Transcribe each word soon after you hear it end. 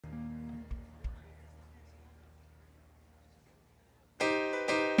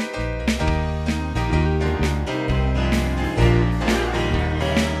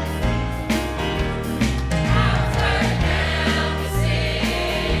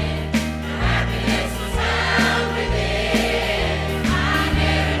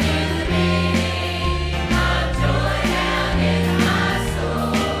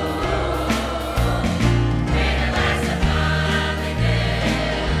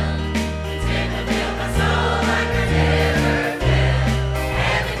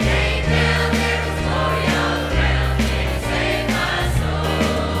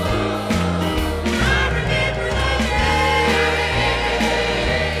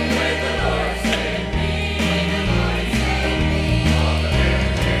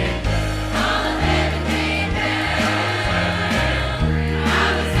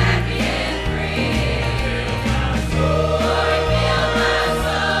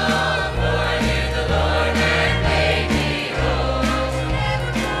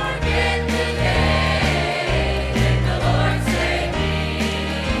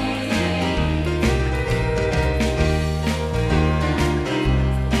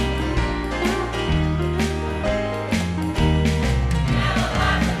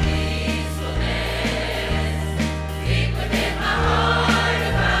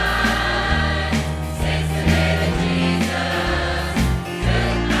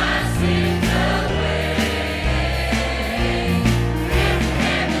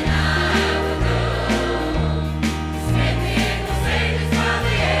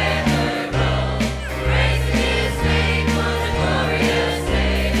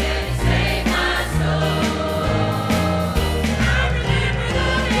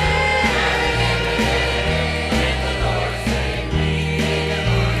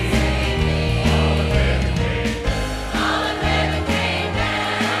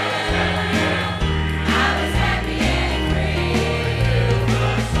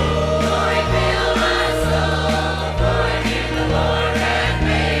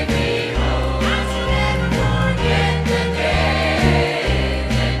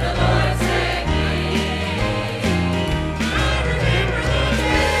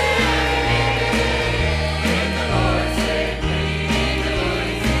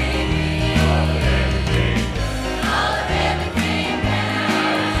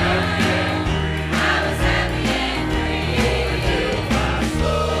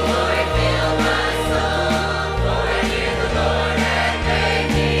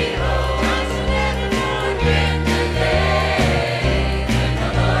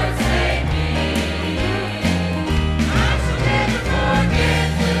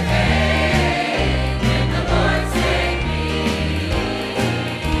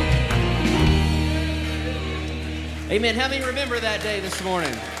Amen. How many remember that day this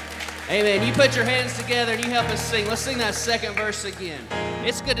morning? Amen. You put your hands together and you help us sing. Let's sing that second verse again.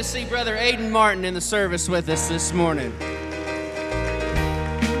 It's good to see Brother Aiden Martin in the service with us this morning.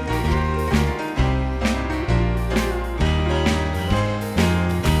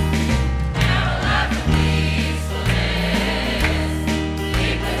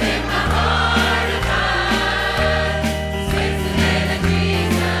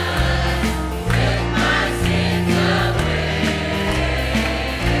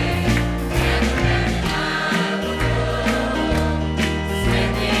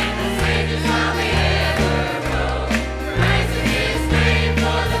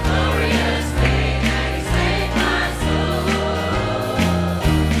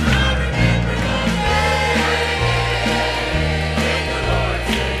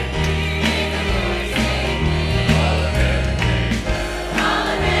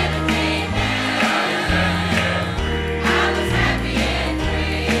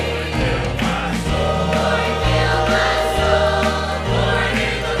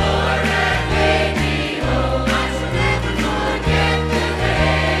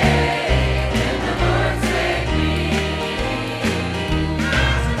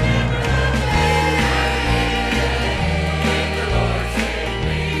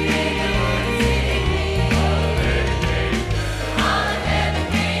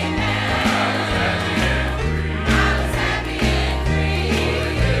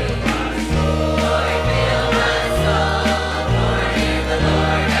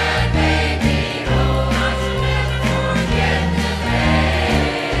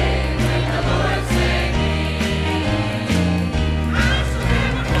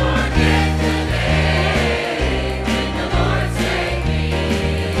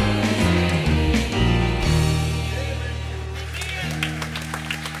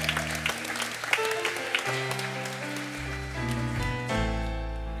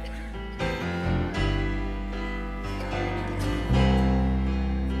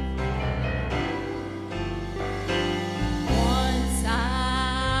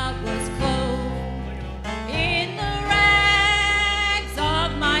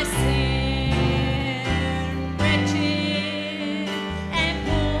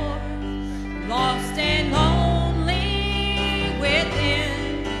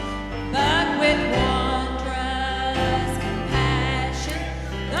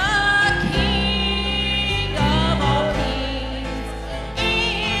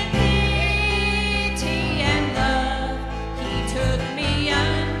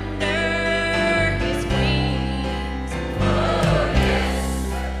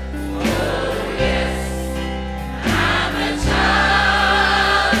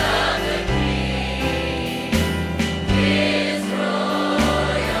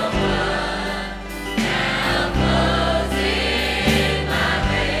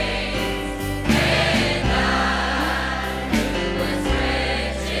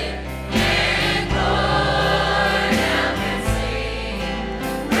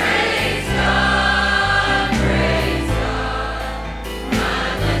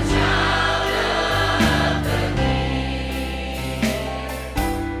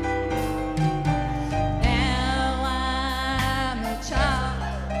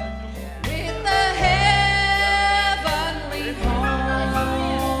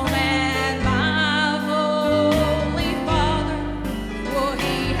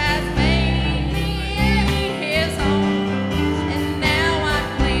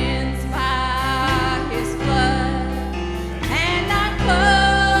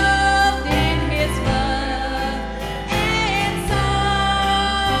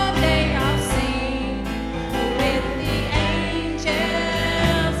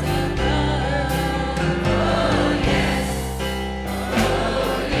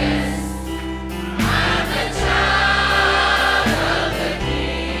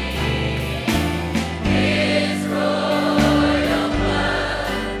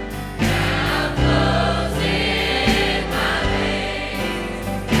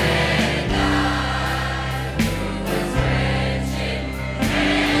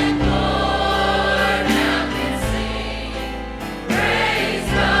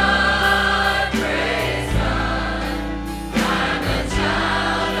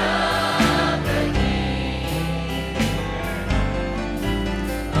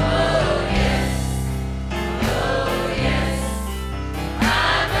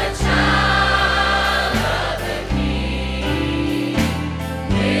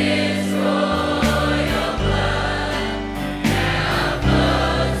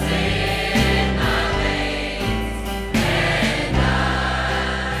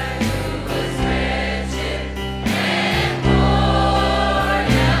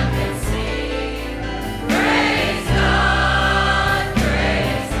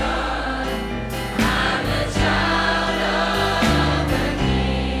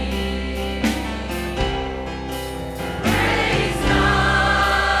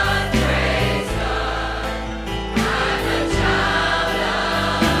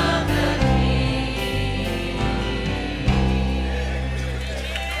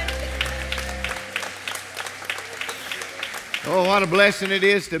 What a blessing it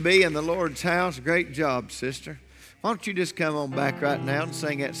is to be in the Lord's house. Great job, sister. Why don't you just come on back right now and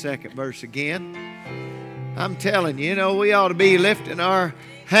sing that second verse again? I'm telling you, we ought to be lifting our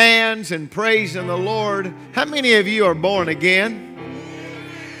hands and praising the Lord. How many of you are born again?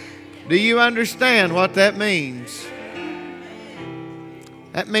 Do you understand what that means?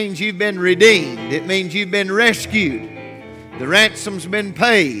 That means you've been redeemed. It means you've been rescued. The ransom's been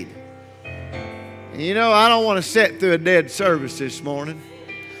paid. And I don't want to sit through a dead service this morning.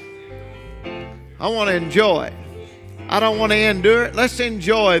 I want to enjoy it. I don't want to endure it. Let's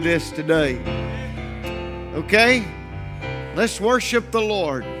enjoy this today. Okay? Let's worship the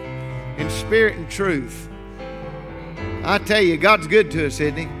Lord in spirit and truth. I tell you, God's good to us,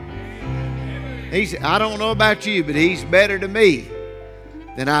 isn't He? I don't know about you, but He's better to me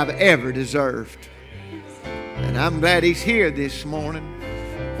than I've ever deserved. And I'm glad He's here this morning.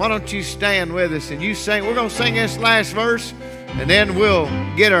 Why don't you stand with us and you sing? We're going to sing this last verse, and then we'll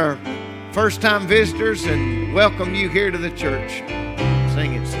get our first-time visitors and welcome you here to the church.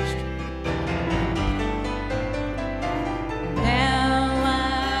 Sing it, sister.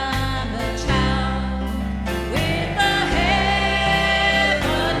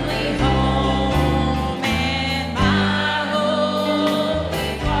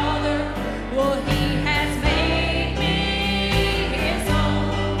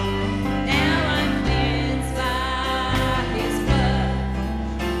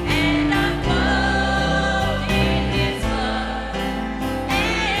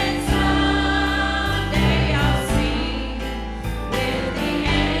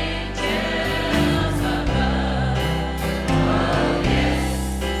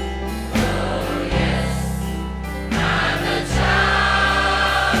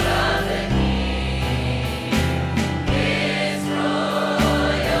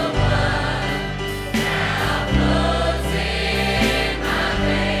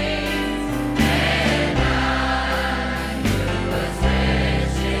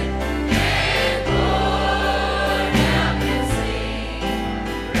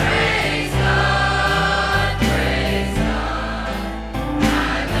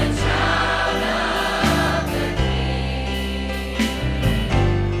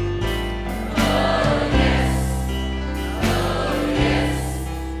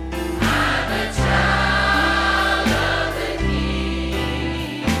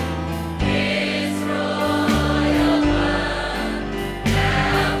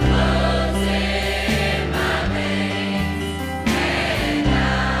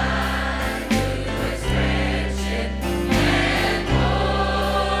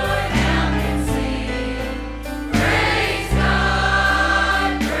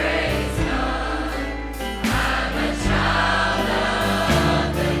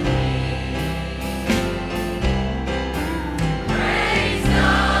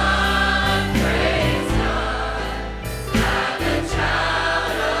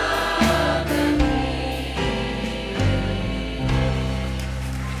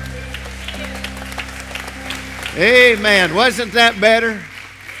 Amen. Wasn't that better?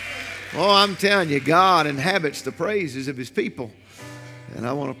 Oh, I'm telling you, God inhabits the praises of His people. And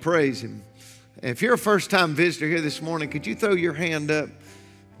I want to praise Him. If you're a first-time visitor here this morning, could you throw your hand up?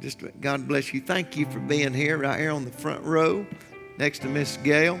 Just God bless you. Thank you for being here, right here on the front row, next to Miss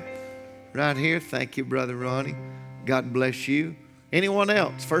Gail. Right here. Thank you, Brother Ronnie. God bless you. Anyone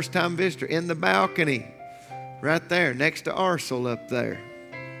else? First-time visitor in the balcony. Right there, next to Arcel up there.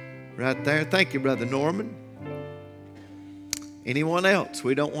 Right there. Thank you, Brother Norman. Anyone else?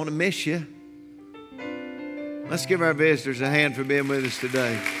 We don't want to miss you. Let's give our visitors a hand for being with us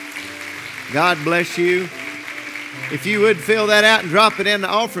today. God bless you. If you would fill that out and drop it in the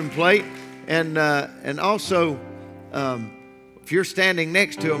offering plate. And also, if you're standing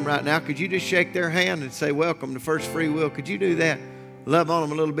next to them right now, could you just shake their hand and say, welcome to First Free Will? Could you do that? Love on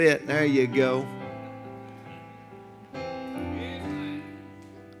them a little bit. There you go.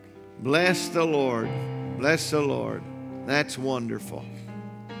 Bless the Lord. Bless the Lord. That's wonderful.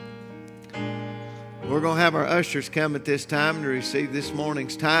 We're going to have our ushers come at this time to receive this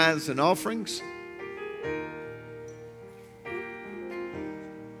morning's tithes and offerings.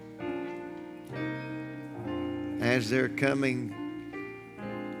 As they're coming,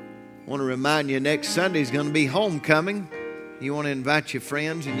 I want to remind you next Sunday is going to be homecoming. You want to invite your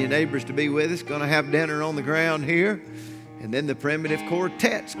friends and your neighbors to be with us. Going to have dinner on the ground here. And then the Primitive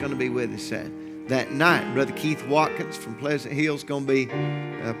Quartet's going to be with us that night. Brother Keith Watkins from Pleasant Hill is going to be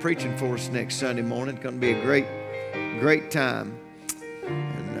preaching for us next Sunday morning. It's going to be a great time.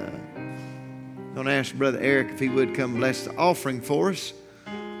 And I'm going to ask Brother Eric if he would come bless the offering for us.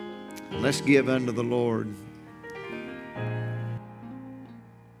 Let's give unto the Lord.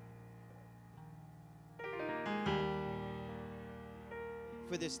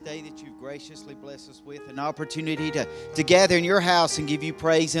 for this day that you've graciously blessed us with, an opportunity to gather in your house and give you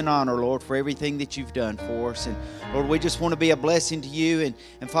praise and honor, Lord, for everything that you've done for us. And Lord, we just want to be a blessing to you.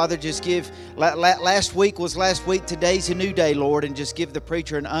 And Father, just give, last week was last week, today's a new day, Lord, and just give the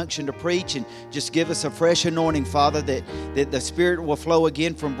preacher an unction to preach, and just give us a fresh anointing, Father, that the Spirit will flow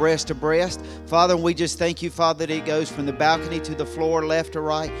again from breast to breast. Father, we just thank you, Father, that it goes from the balcony to the floor, left to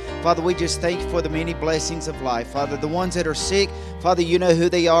right. Father, we just thank you for the many blessings of life. Father, the ones that are sick, Father, you know who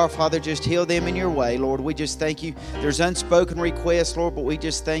they are. Father, just heal them in your way, Lord. We just thank you. There's unspoken requests, Lord, but we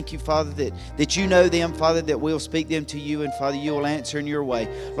just thank you, Father, that you know them, Father, that we'll speak them to you, and Father, you will answer in your way.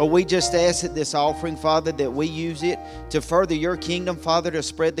 Lord, we just ask that this offering, Father, that we use it to further your kingdom, Father, to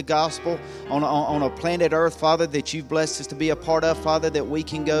spread the gospel on a planet Earth, Father, that you've blessed us to be a part of, Father, that we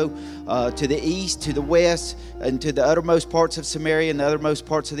can go to the east, to the west, and to the uttermost parts of Samaria and the uttermost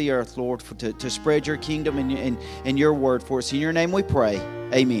parts of the earth, Lord, to spread your kingdom and your word for us. In your name we pray.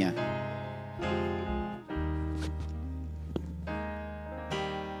 Amen.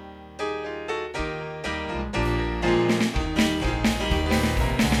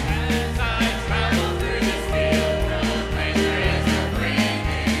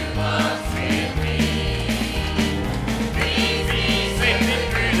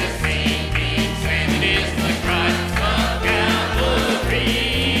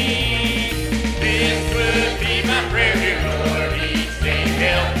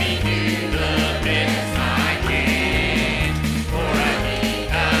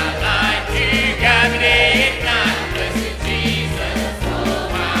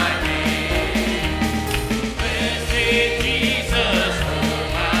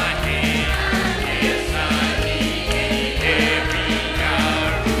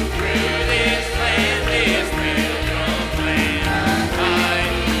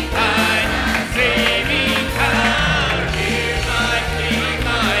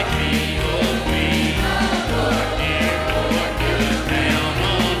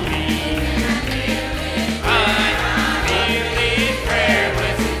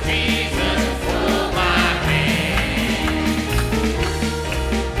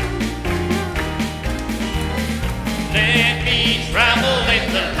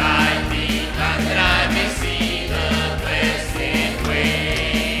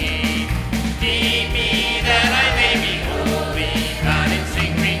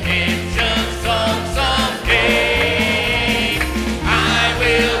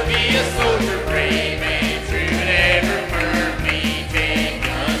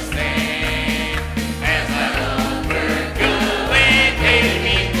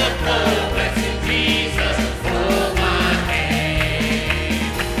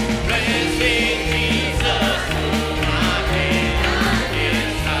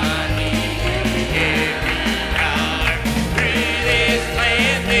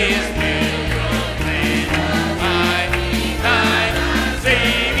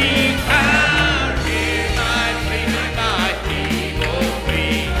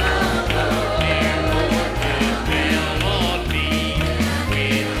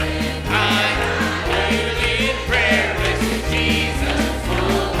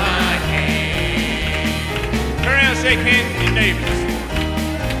 Shake hands with your neighbors.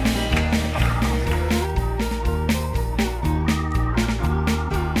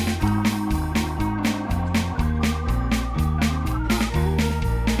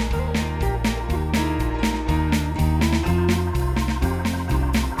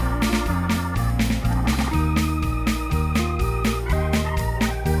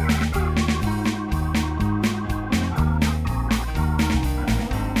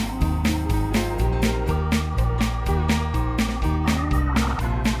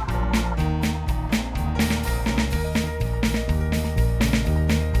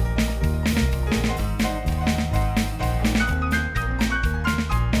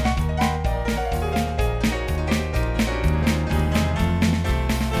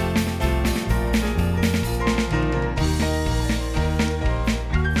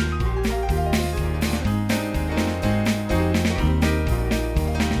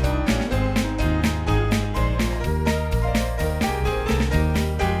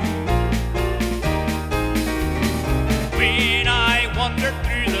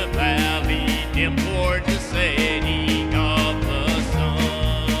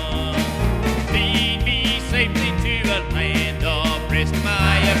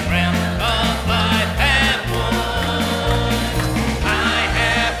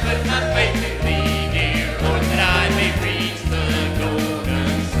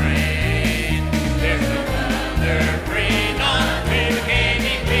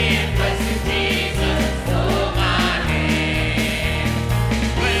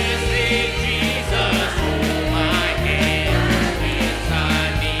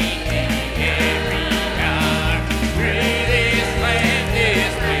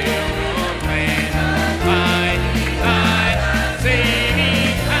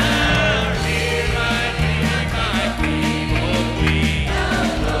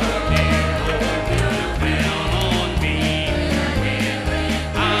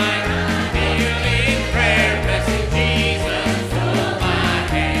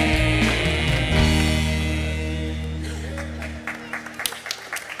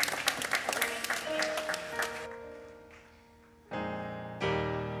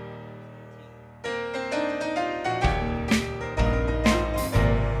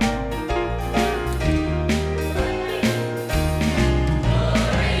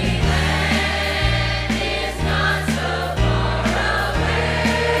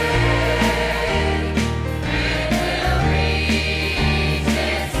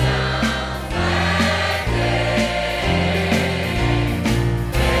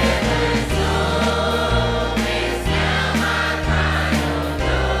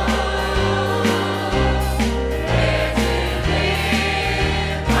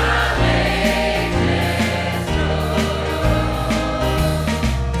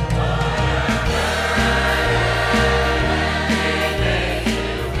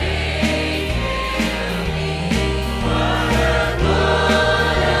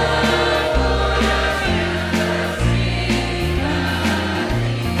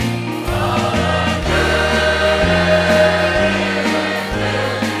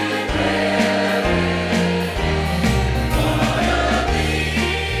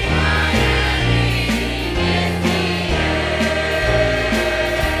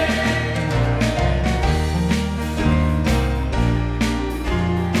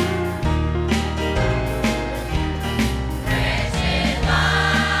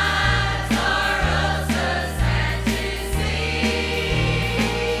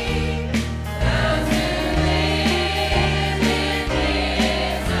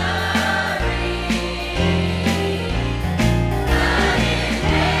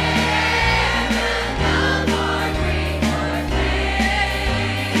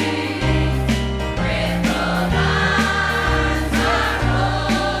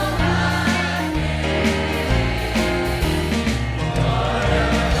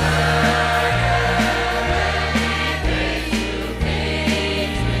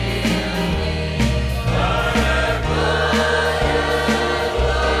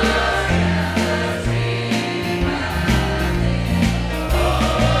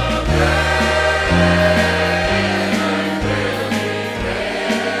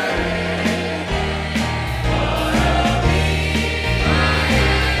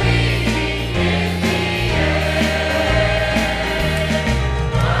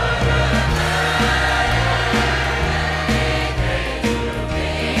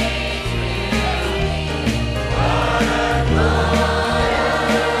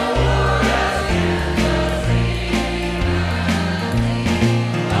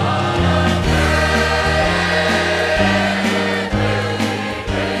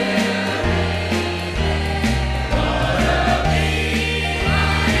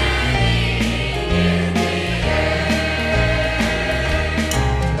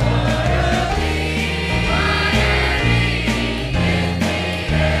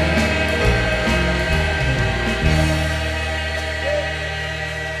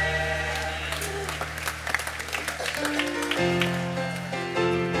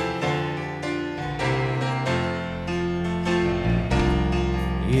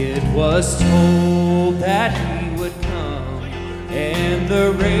 was told that he would come, and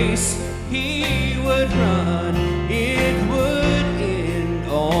the race he would run, it would end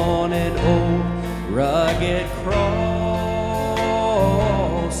on an old rugged cross.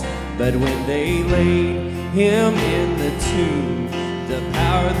 But when they laid him in the tomb, the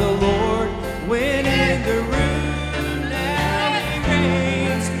power of the Lord went in the room. Now he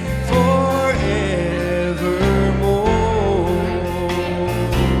reigns forevermore.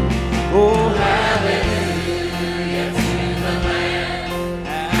 Oh, hallelujah to the Lamb.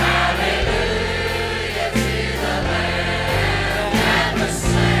 Hallelujah to the Lamb that was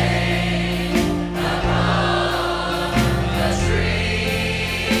slain upon the tree.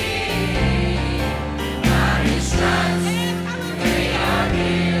 By his stripes we are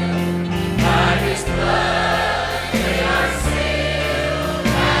healed. By his blood we are sealed.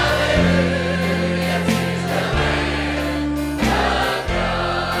 Hallelujah to the Lamb of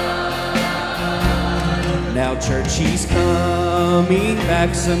God. Now, church, he's coming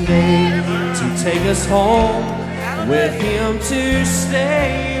back someday to take us home with him to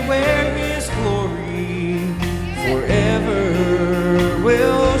stay, where his glory forever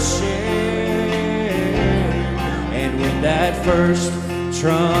will share. And when that first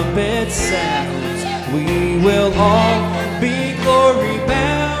trumpet sounds, we will all be glory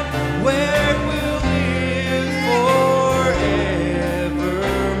bound, where we'll live forevermore.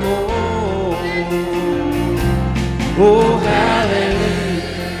 Oh, hallelujah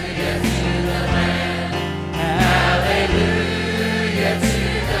to the Lamb. Hallelujah to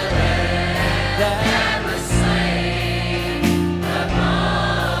the Lamb that was slain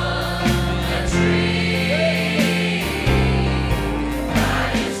upon the tree. By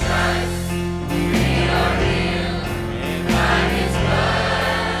his stripes we are healed, and by his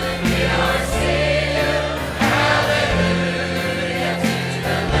blood we are sealed. Hallelujah to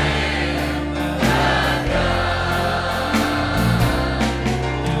the Lamb of God.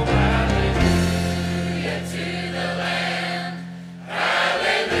 Oh, hallelujah to the Lamb.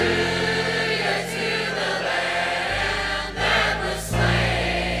 Hallelujah to the Lamb that was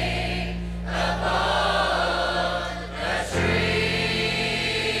slain upon the tree.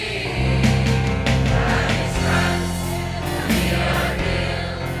 By his stripes we are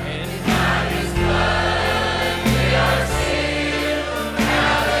healed, and by his blood we are sealed.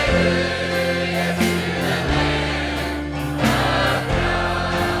 Hallelujah to the Lamb of God.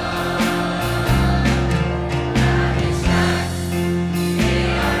 By his stripes we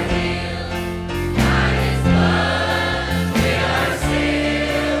are healed, by his blood we are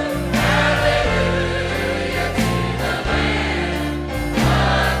sealed. Hallelujah to the Lamb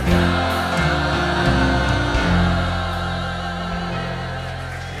of God.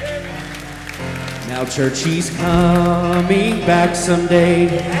 Now, church, he's coming back someday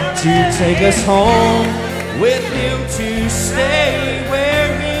to take us home, with him to stay, where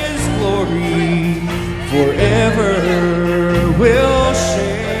his glory forever will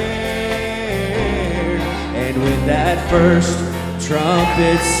share. And when that first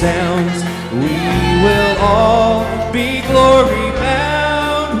trumpet sounds, we will all be glory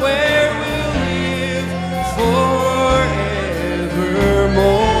bound, where we'll live forevermore.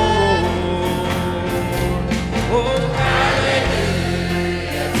 Oh, hallelujah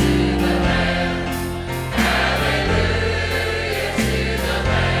to the Lamb. Hallelujah to the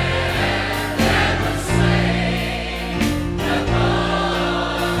Lamb that was slain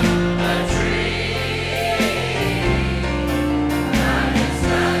upon the tree. By his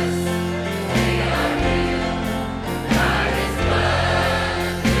stripes we are healed. By his blood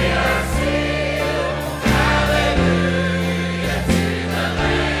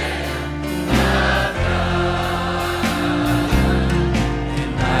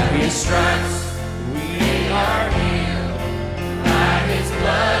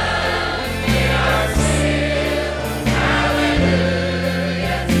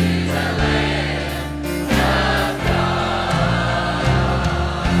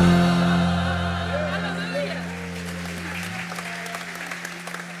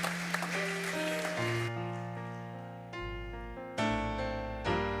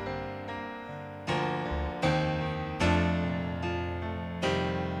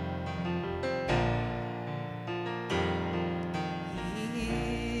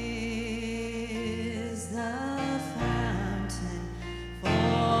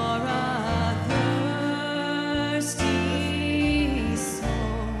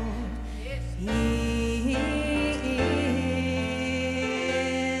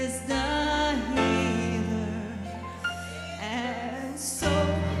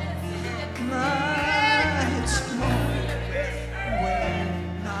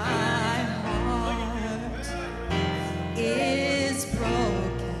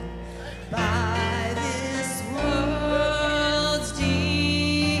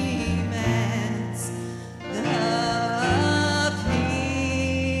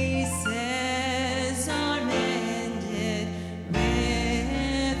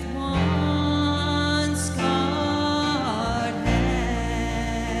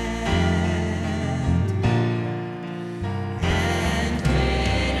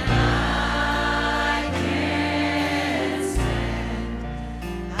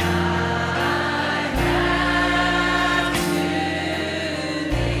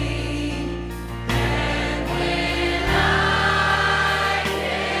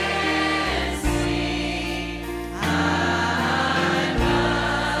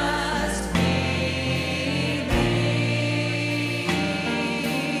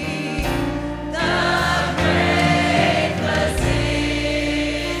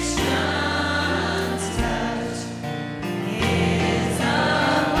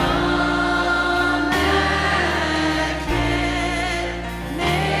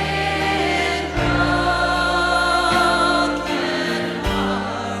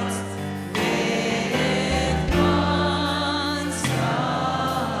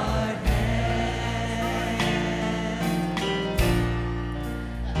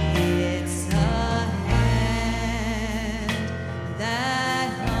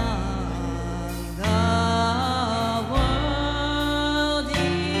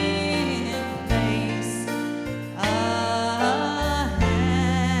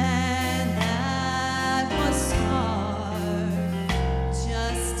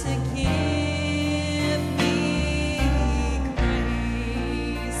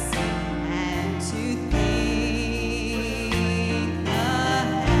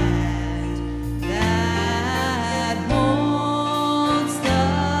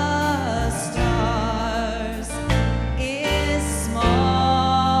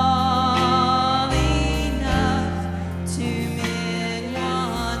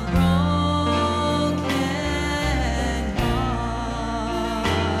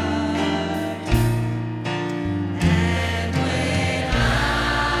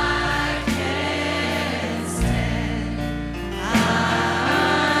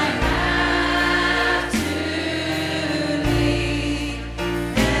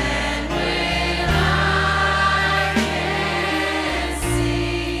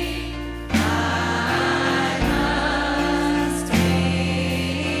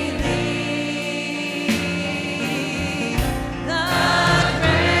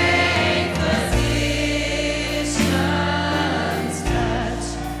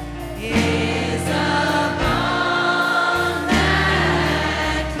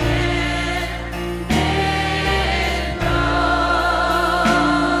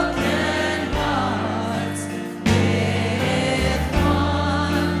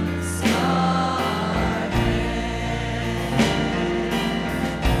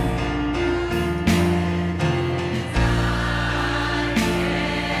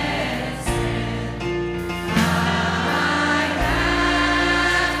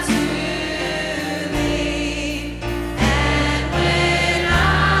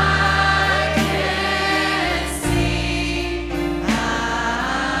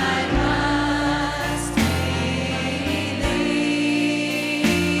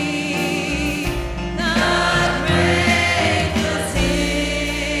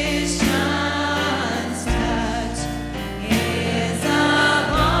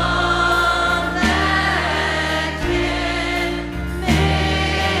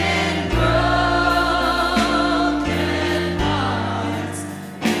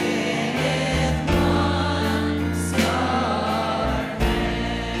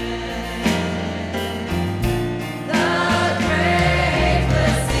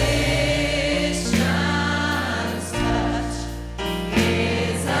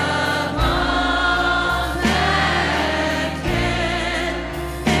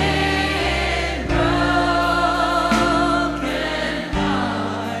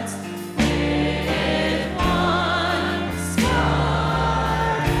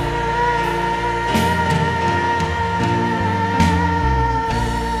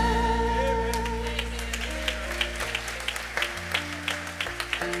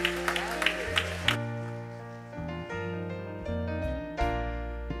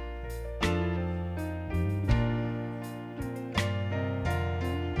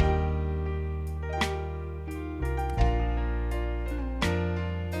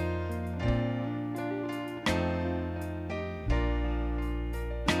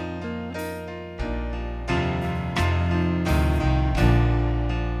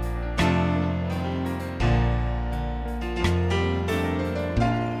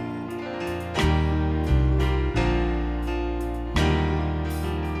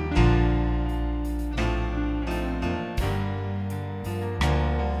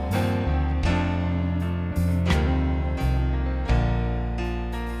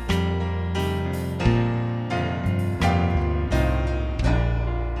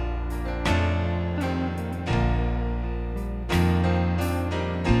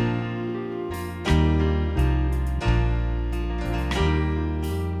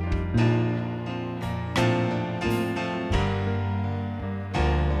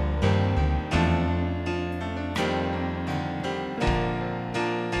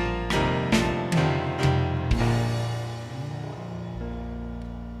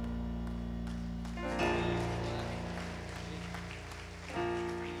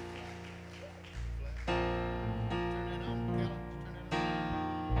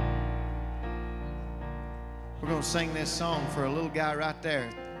going to sing this song for a little guy right there.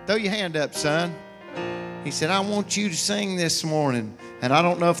 Throw your hand up, son. He said, I want you to sing this morning. And I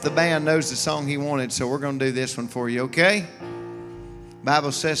don't know if the band knows the song he wanted, so we're going to do this one for you, okay?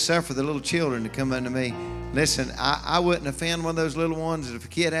 Bible says, suffer the little children to come unto me. Listen, I wouldn't offend one of those little ones. If a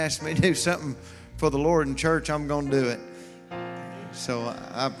kid asked me to do something for the Lord in church, I'm going to do it. So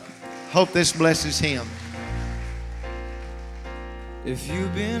I hope this blesses him. If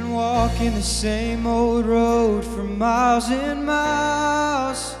you've been walking the same old road for miles and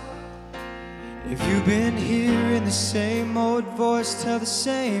miles, if you've been hearing the same old voice tell the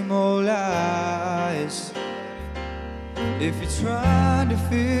same old lies, if you're trying to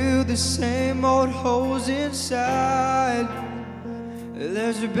fill the same old holes inside,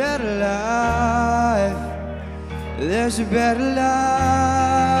 there's a better life. There's a better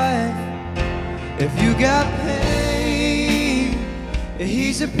life. If you got pain,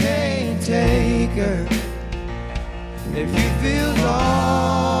 he's a pain taker. If you feel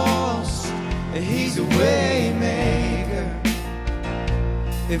lost, he's a way maker.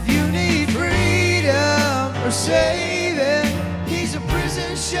 If you need freedom or saving, he's a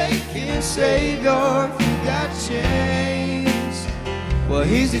prison shaking savior. If you got chains, well,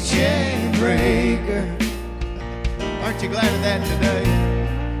 he's a chain breaker. Aren't you glad of that today?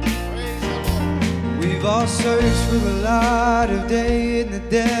 Praise the Lord. We've all searched for the light of day in the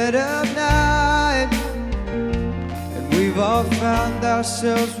dead of night, and we've all found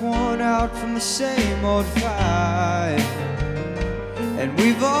ourselves worn out from the same old fight. And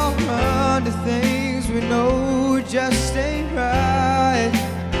we've all run to things we know just ain't right.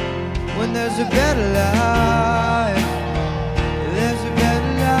 When there's a better life, there's a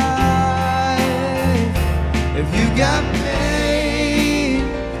better life. If you got pain,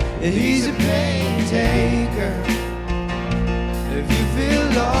 he's a pain taker. If you feel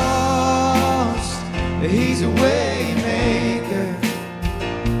lost, he's a way maker.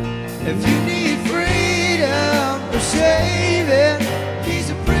 If you need freedom or saving, he's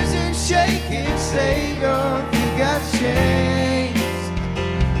a prison shaking savior. If you got chains,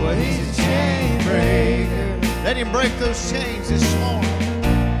 well, he's a chain breaker. Let him break those chains this morning.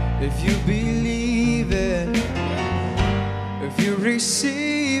 If you believe it, if you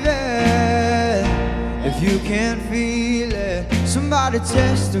receive it, if you can feel it, somebody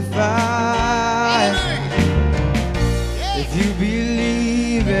testify. If you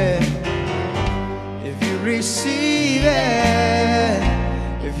believe it, if you receive it,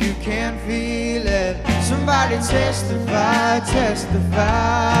 if you can feel it, somebody testify,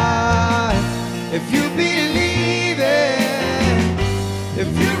 testify. If you believe it, if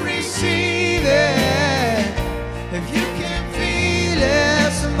you receive it, if you can feel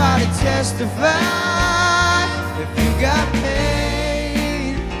it, somebody testify. If you got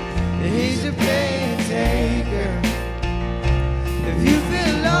pain, he's a pain taker. If you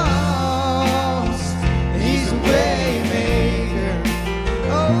feel lost, he's a way maker.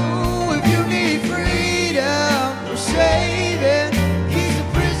 Oh, if you need freedom or saving, he's a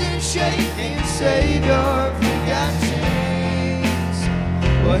prison shaking savior. If you got chains,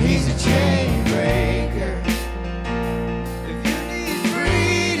 well, he's a chain breaker. If you need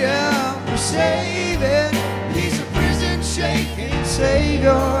freedom or saving, he's a prison shaking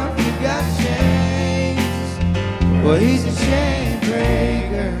savior. If you got chains, well, he's a chain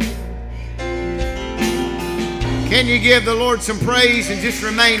breaker. Can you give the Lord some praise and just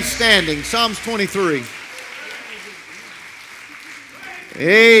remain standing? Psalms 23.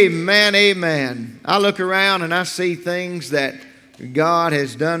 Amen, amen. I look around and I see things that God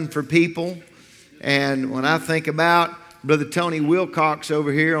has done for people. And when I think about Brother Tony Wilcox over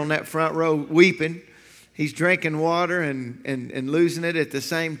here on that front row weeping, he's drinking water and losing it at the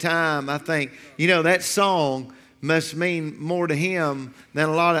same time, I think, you know, that song must mean more to him than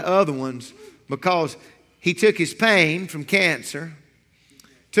a lot of other ones, because he took his pain from cancer,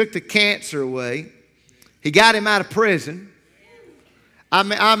 took the cancer away. He got him out of prison.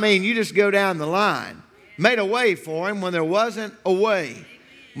 I mean, you just go down the line. Made a way for him when there wasn't a way.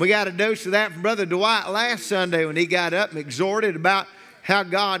 We got a dose of that from Brother Dwight last Sunday when he got up and exhorted about how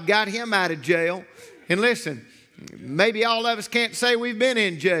God got him out of jail. And listen, maybe all of us can't say we've been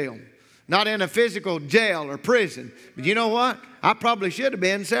in jail. Not in a physical jail or prison. But you know what? I probably should have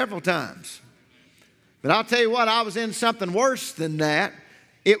been several times. But I'll tell you what, I was in something worse than that.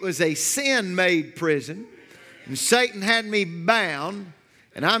 It was a sin-made prison. And Satan had me bound.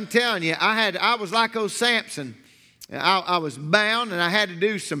 And I'm telling you, I was like old Samson. I was bound, and I had to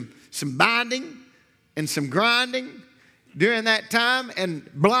do some binding and some grinding during that time, and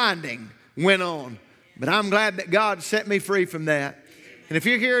blinding went on. But I'm glad that God set me free from that. And if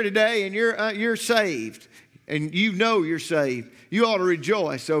you're here today and you're saved, and you know you're saved, you ought to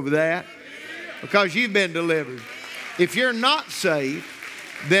rejoice over that because you've been delivered. If you're not saved,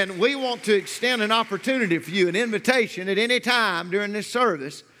 then we want to extend an opportunity for you, an invitation at any time during this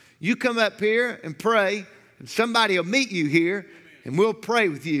service. You come up here and pray, and somebody will meet you here, and we'll pray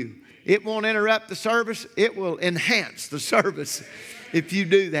with you. It won't interrupt the service. It will enhance the service if you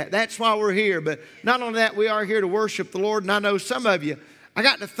do that. That's why we're here. But not only that, we are here to worship the Lord. And I know some of you, I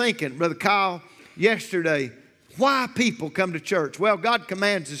got to thinking, Brother Kyle, yesterday, why people come to church. Well, God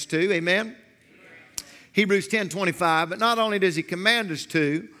commands us to, amen? Hebrews 10:25, but not only does He command us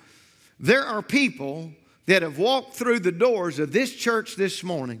to, there are people that have walked through the doors of this church this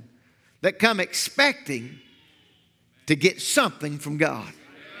morning that come expecting to get something from God.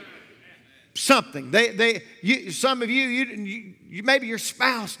 Something. Some of you, maybe your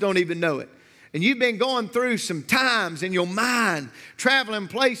spouse don't even know it. And you've been going through some times in your mind, traveling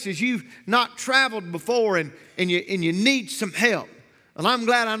places you've not traveled before, and you need some help. And I'm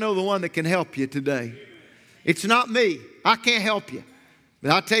glad I know the one that can help you today. It's not me. I can't help you.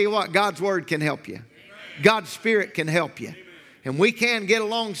 But I'll tell you what, God's Word can help you. God's Spirit can help you. And we can get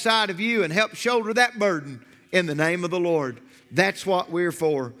alongside of you and help shoulder that burden in the name of the Lord. That's what we're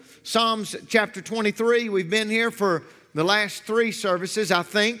for. Psalms chapter 23, we've been here for the last 3 services, I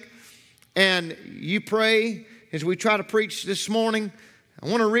think. And you pray as we try to preach this morning. I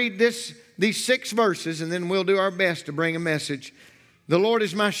want to read these 6 verses, and then we'll do our best to bring a message. The Lord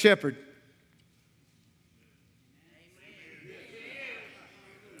is my shepherd.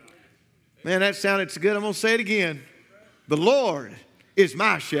 Man, that sounded so good. I'm going to say it again. The Lord is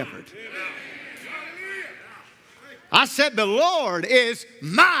my shepherd. I said the Lord is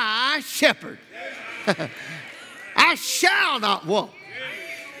my shepherd. I shall not want.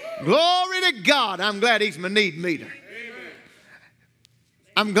 Glory to God. I'm glad He's my need meter.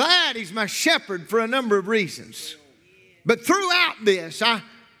 I'm glad He's my shepherd for a number of reasons. But throughout this, I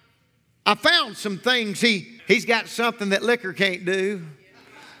found some things. He's got something that liquor can't do.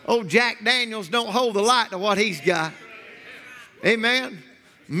 Old Jack Daniels don't hold the light to what he's got. Amen.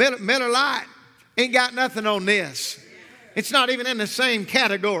 Miller Lite ain't got nothing on this. It's not even in the same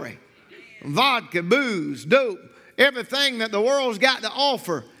category. Vodka, booze, dope, everything that the world's got to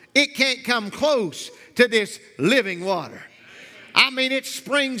offer, it can't come close to this living water. I mean, it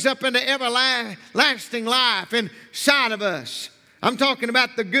springs up into everlasting life inside of us. I'm talking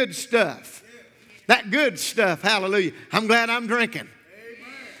about the good stuff. That good stuff, hallelujah. I'm glad I'm drinking.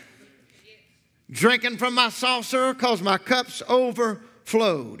 Drinking from my saucer because my cup's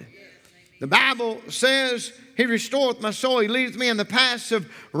overflowed. The Bible says, He restoreth my soul. He leadeth me in the paths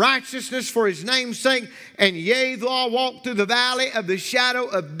of righteousness for His name's sake. And yea, though I walk through the valley of the shadow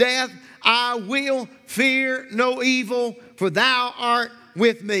of death, I will fear no evil, for Thou art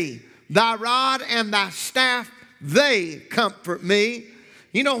with me. Thy rod and Thy staff, they comfort me.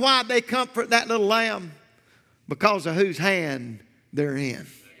 You know why they comfort that little lamb? Because of whose hand they're in.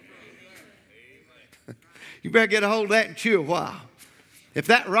 You better get a hold of that and chew a while. If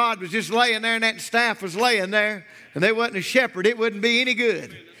that rod was just laying there and that staff was laying there and they wasn't a shepherd, it wouldn't be any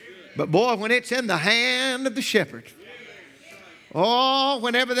good. But boy, when it's in the hand of the shepherd, oh,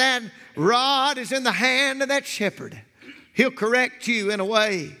 whenever that rod is in the hand of that shepherd, He'll correct you in a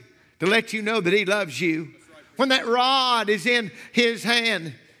way to let you know that He loves you. When that rod is in His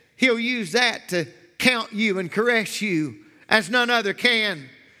hand, He'll use that to count you and caress you as none other can.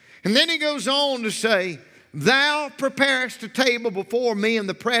 And then He goes on to say, Thou preparest a table before me in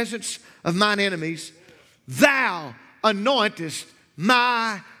the presence of mine enemies. Thou anointest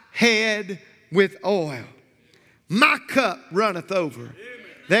my head with oil. My cup runneth over.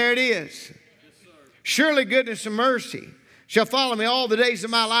 There it is. Surely goodness and mercy shall follow me all the days of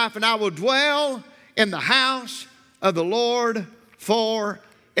my life, and I will dwell in the house of the Lord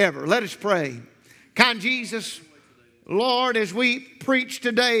forever. Let us pray. Kind Jesus, Lord, as we preach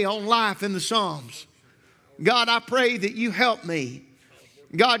today on life in the Psalms, God, I pray that you help me.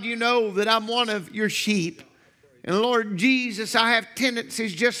 God, you know that I'm one of your sheep. And Lord Jesus, I have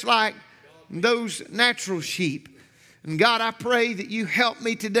tendencies just like those natural sheep. And God, I pray that you help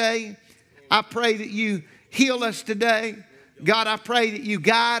me today. I pray that you heal us today. God, I pray that you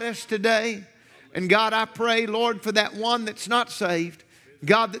guide us today. And God, I pray, Lord, for that one that's not saved.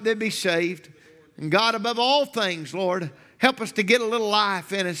 God, that they be saved. And God, above all things, Lord, help us to get a little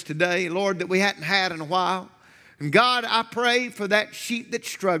life in us today, Lord, that we hadn't had in a while. And God, I pray for that sheep that's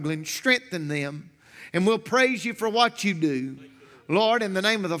struggling. Strengthen them. And we'll praise you for what you do. Lord, in the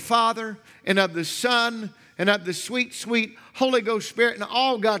name of the Father and of the Son and of the sweet, sweet Holy Ghost Spirit. And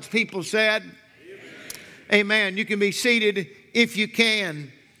all God's people said, Amen. You can be seated if you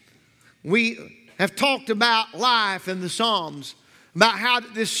can. We have talked about life in the Psalms, about how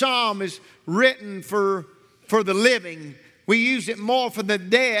this psalm is written for the living. We use it more for the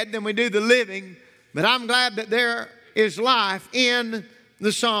dead than we do the living, but I'm glad that there is life in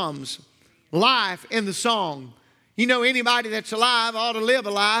the Psalms, life in the song. You know, anybody that's alive ought to live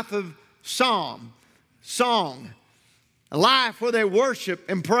a life of song, a life where they worship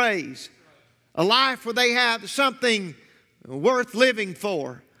and praise, a life where they have something worth living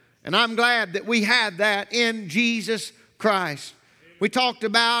for. And I'm glad that we have that in Jesus Christ. We talked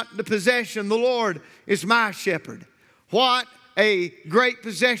about the possession. The Lord is my shepherd. What a great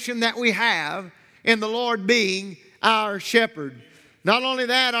possession that we have in the Lord being our shepherd. Not only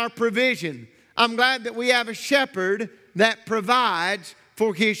that, our provision. I'm glad that we have a shepherd that provides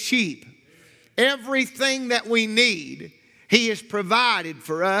for his sheep. Everything that we need, he has provided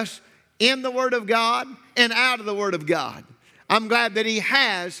for us in the Word of God and out of the Word of God. I'm glad that he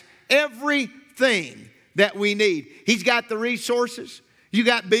has everything that we need. He's got the resources. You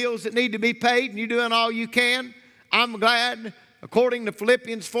got bills that need to be paid and you're doing all you can. I'm glad, according to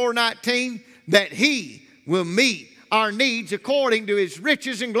Philippians 4:19, that he will meet our needs according to his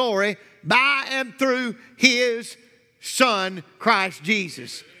riches and glory by and through his Son, Christ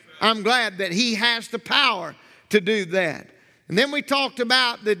Jesus. I'm glad that he has the power to do that. And then we talked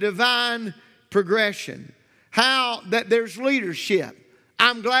about the divine progression, how that there's leadership.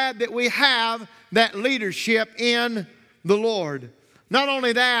 I'm glad that we have that leadership in the Lord. Not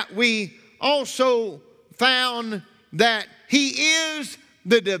only that, we also found that he is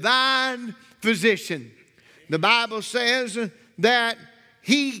the divine physician. The Bible says that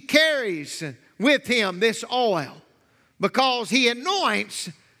he carries with him this oil because he anoints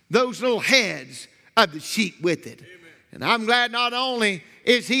those little heads of the sheep with it. And I'm glad not only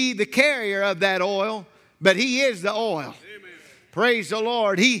is he the carrier of that oil, but he is the oil. Praise the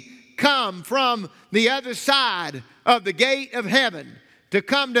Lord. He come from the other side of the gate of heaven to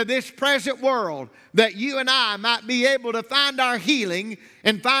come to this present world that you and I might be able to find our healing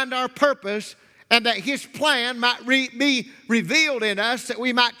and find our purpose, and that his plan might be revealed in us, that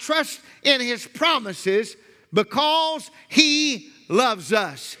we might trust in his promises because he loves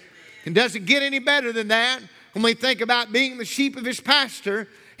us. It doesn't get any better than that. When we think about being the sheep of his pasture,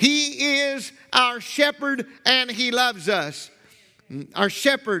 he is our shepherd and he loves us. Our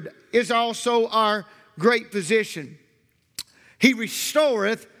shepherd is also our great physician. He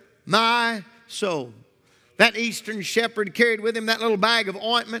restoreth my soul. That eastern shepherd carried with him that little bag of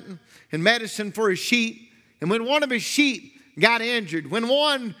ointment and medicine for his sheep. And when one of his sheep got injured, when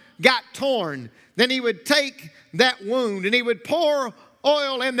one got torn, then he would take that wound and he would pour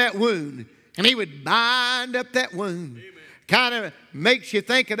oil in that wound and he would bind up that wound. Kind of makes you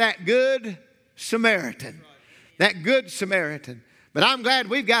think of that good Samaritan. That good Samaritan. But I'm glad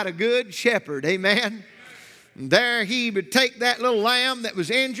we've got a good shepherd. Amen. And there he would take that little lamb that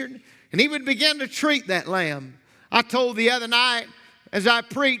was injured and he would begin to treat that lamb. I told the other night as I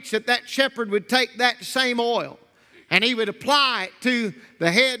preached that shepherd would take that same oil and he would apply it to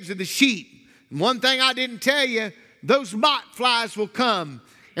the heads of the sheep. And one thing I didn't tell you, those bot flies will come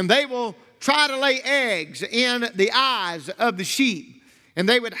and they will try to lay eggs in the eyes of the sheep. And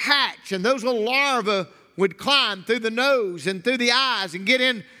they would hatch, and those little larvae would climb through the nose and through the eyes and get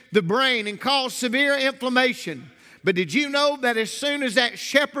in the brain and cause severe inflammation. But did you know that as soon as that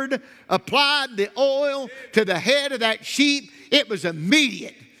shepherd applied the oil to the head of that sheep, it was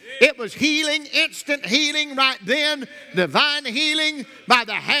immediate. It was healing, instant healing right then, divine healing by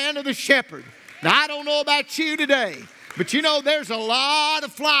the hand of the shepherd. Now, I don't know about you today, but you know there's a lot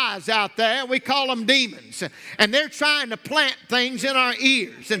of flies out there. We call them demons. And they're trying to plant things in our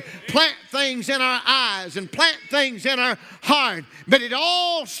ears and plant things in our eyes and plant things in our heart. But it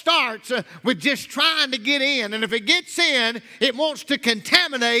all starts with just trying to get in. And if it gets in, it wants to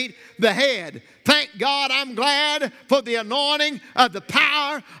contaminate the head. Thank God, I'm glad for the anointing of the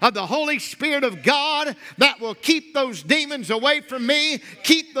power of the Holy Spirit of God that will keep those demons away from me,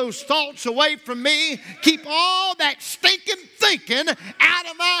 keep those thoughts away from me, keep all that stinking thinking out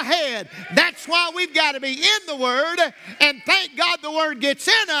of my head. That's why we've got to be in the Word, and thank God the Word gets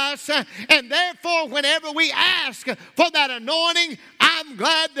in us, and therefore whenever we ask for that anointing, I'm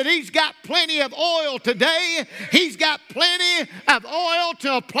glad that He's got plenty of oil today. He's got plenty of oil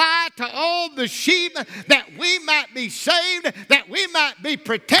to apply to all the sheep, that we might be saved, that we might be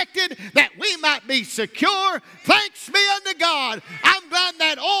protected, that we might be secure. Thanks be unto God. I'm glad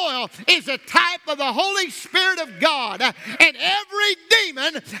that oil is a type of the Holy Spirit of God, and every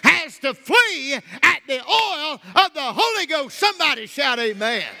demon has to flee at the oil of the Holy Ghost. Somebody shout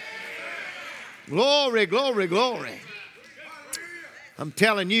amen. Glory, glory, glory. I'm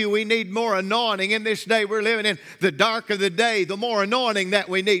telling you, we need more anointing in this day we're living in. The darker the day, the more anointing that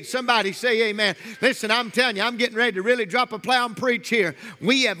we need. Somebody say amen. Listen, I'm telling you, I'm getting ready to really drop a plow and preach here.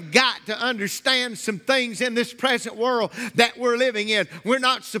 We have got to understand some things in this present world that we're living in. We're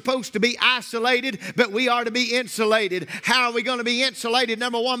not supposed to be isolated, but we are to be insulated. How are we going to be insulated?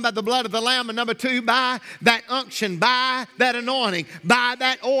 Number one, by the blood of the Lamb, and number two, by that unction, by that anointing, by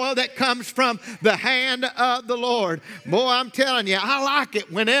that oil that comes from the hand of the Lord. Boy, I'm telling you, I like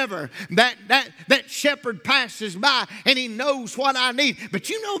it whenever that shepherd passes by and he knows what I need. But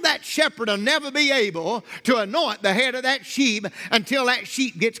you know that shepherd will never be able to anoint the head of that sheep until that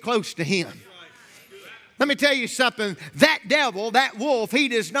sheep gets close to him. Let me tell you something. That devil, that wolf, he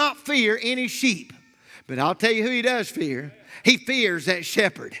does not fear any sheep. But I'll tell you who he does fear. He fears that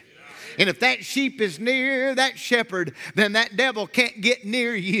shepherd. And if that sheep is near that shepherd, then that devil can't get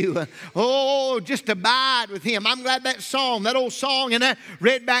near you. Oh, just abide with him. I'm glad that song, that old song and that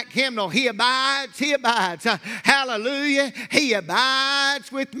redback hymnal, he abides, he abides. Hallelujah, he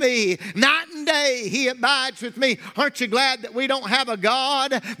abides with me. Night and day, he abides with me. Aren't you glad that we don't have a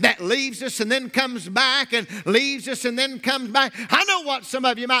God that leaves us and then comes back and leaves us and then comes back? I know what some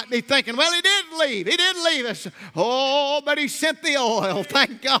of you might be thinking. Well, he did leave. He did leave us. Oh, but he sent the oil.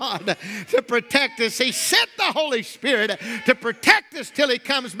 Thank God. To protect us. He sent the Holy Spirit to protect us till he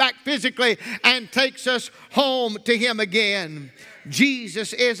comes back physically and takes us home to him again.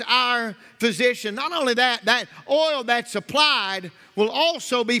 Jesus is our physician. Not only that, that oil that's applied will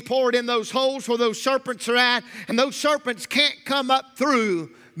also be poured in those holes where those serpents are at, and those serpents can't come up through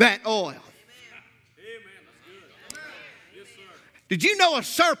that oil. Did you know a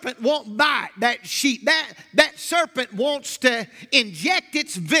serpent won't bite that sheep? That serpent wants to inject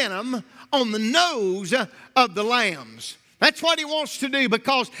its venom on the nose of the lambs. That's what he wants to do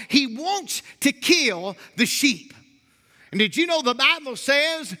because he wants to kill the sheep. And did you know the Bible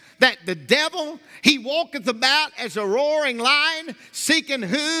says that the devil, he walketh about as a roaring lion, seeking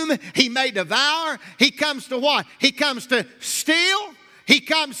whom he may devour. He comes to what? He comes to steal, he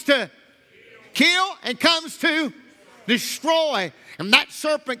comes to kill, and comes to destroy. And that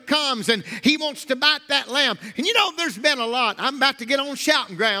serpent comes and he wants to bite that lamb. And you know, there's been a lot. I'm about to get on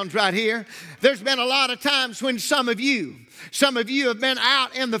shouting grounds right here. There's been a lot of times when some of you have been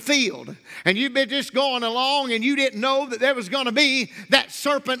out in the field and you've been just going along and you didn't know that there was going to be that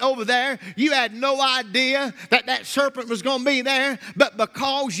serpent over there. You had no idea that that serpent was going to be there. But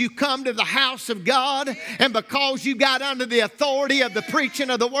because you come to the house of God and because you got under the authority of the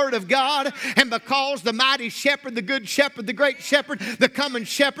preaching of the Word of God and because the mighty shepherd, the good shepherd, the great shepherd, the coming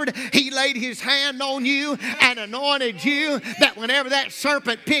shepherd, he laid his hand on you and anointed you, that whenever that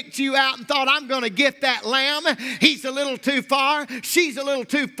serpent picked you out and thought, I'm going to get that lamb, he's a little too far, she's a little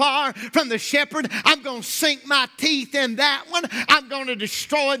too far from the shepherd, I'm going to sink my teeth in that one. I'm going to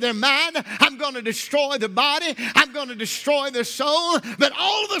destroy their mind. I'm going to destroy the body. I'm going to destroy their soul. But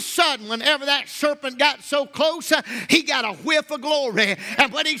all of a sudden, whenever that serpent got so close, he got a whiff of glory.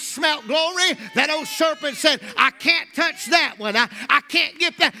 And when he smelt glory, that old serpent said, I can't touch that one. I can't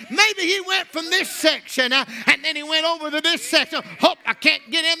get that. Maybe he went from this section and then he went over to this section. Hope I can't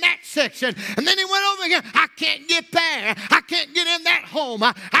get in that section. And then he went over again. I can't get there. I can't get in that home.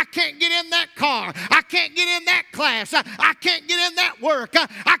 I can't get in that car. I can't get in that class. I can't get in that work.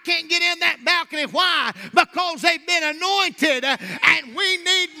 I can't get in that balcony. Why? Because they've been anointed, and we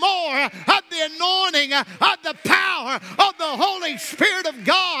need more of the anointing, of the power of the Holy Spirit of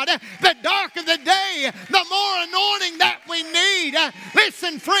God. The darker the day, the more anointing that we need.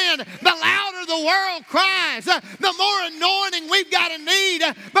 Listen, friend, the louder the world cries, the more anointing we've got to need,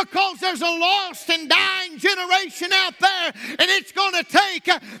 because there's a lost and dying generation out there, and it's going to take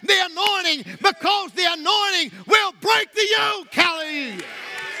the anointing, because the anointing will break the yoke. Hallelujah.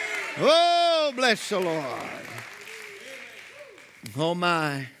 Oh, bless the Lord. Oh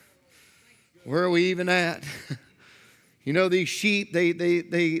my, where are we even at? You know, these sheep, they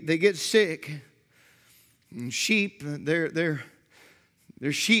get sick. And sheep, they're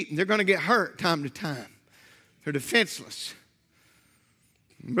sheep, and they're going to get hurt time to time. They're defenseless.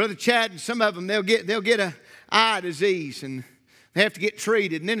 And Brother Chad and some of them, they'll get a eye disease and they have to get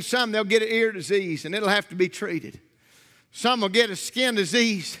treated. And then some, they'll get an ear disease and it'll have to be treated. Some will get a skin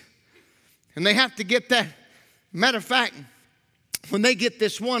disease and they have to get that. Matter of fact, when they get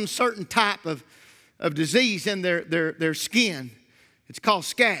this one certain type of disease in their skin, it's called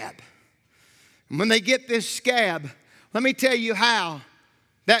scab. And when they get this scab, let me tell you how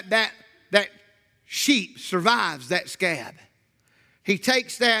that sheep survives that scab. He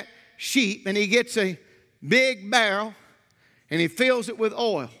takes that sheep and he gets a big barrel and he fills it with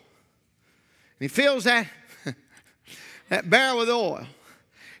oil. And he fills that, that barrel with oil,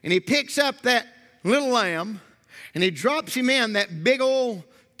 and he picks up that little lamb, and he drops him in that big old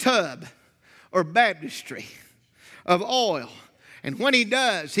tub or baptistry of oil. And when he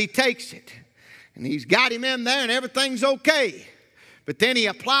does, he takes it, and he's got him in there, and everything's okay. But then he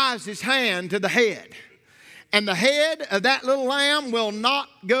applies his hand to the head, and the head of that little lamb will not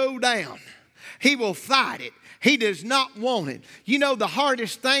go down. He will fight it. He does not want it. You know, the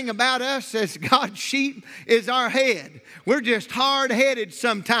hardest thing about us as God's sheep is our head. We're just hard-headed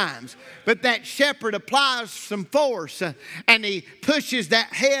sometimes. But that shepherd applies some force and he pushes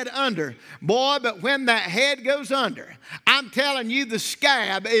that head under. Boy, but when that head goes under, I'm telling you, the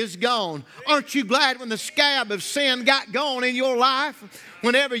scab is gone. Aren't you glad when the scab of sin got gone in your life?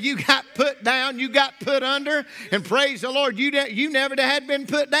 Whenever you got put down, you got put under. And praise the Lord, you never had been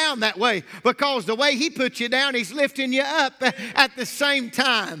put down that way. Because the way he put you down, he's lifting you up at the same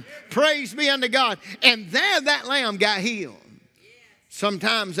time. Praise be unto God. And there that lamb got healed.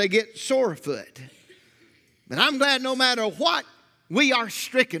 Sometimes they get sore foot. But I'm glad no matter what we are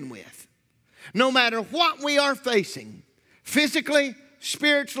stricken with, no matter what we are facing, physically,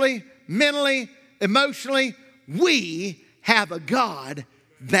 spiritually, mentally, emotionally, we have a God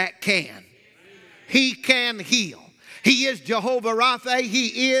that can. He can heal. He is Jehovah Rapha.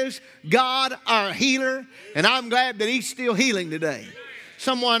 He is God, our healer. And I'm glad that he's still healing today.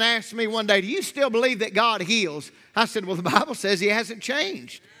 Someone asked me one day, do you still believe that God heals? I said, well, the Bible says he hasn't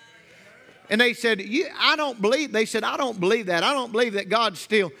changed. And they said, I don't believe. They said, I don't believe that. I don't believe that God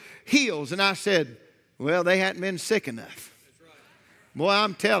still heals. And I said, well, they hadn't been sick enough. Boy,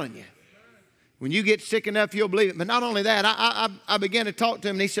 I'm telling you. When you get sick enough, you'll believe it. But not only that, I began to talk to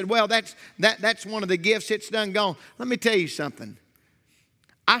him, and he said, well, that's one of the gifts. It's done gone. Let me tell you something.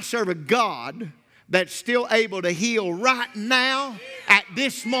 I serve a God that's still able to heal right now at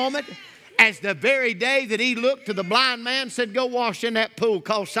this moment, as the very day that he looked to the blind man, said, go wash in that pool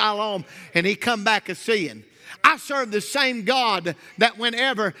called Siloam, and he come back a-seeing. I serve the same God that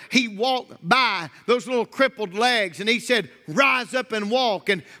whenever he walked by those little crippled legs and he said, rise up and walk,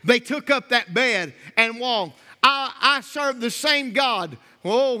 and they took up that bed and walked. I serve the same God.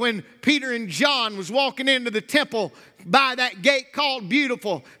 Oh, when Peter and John was walking into the temple by that gate called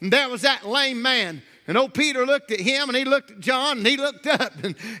Beautiful, and there was that lame man. And old Peter looked at him, and he looked at John, and he looked up,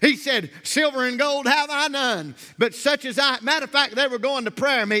 and he said, silver and gold have I none, but such as I. Matter of fact, they were going to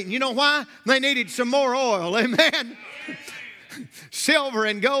prayer meeting. You know why? They needed some more oil. Amen. Silver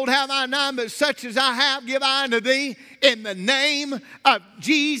and gold have I none, but such as I have give I unto thee. In the name of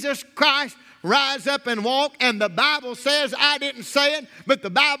Jesus Christ, rise up and walk. And the Bible says, I didn't say it, but the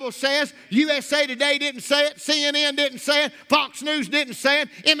Bible says, USA Today didn't say it, CNN didn't say it, Fox News didn't say it,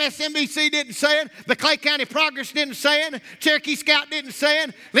 MSNBC didn't say it, the Clay County Progress didn't say it, Cherokee Scout didn't say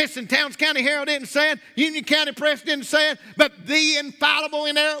it, listen, Towns County Herald didn't say it, Union County Press didn't say it, but the infallible,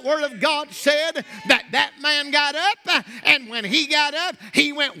 inerrant Word of God said that man got up, and when he got up,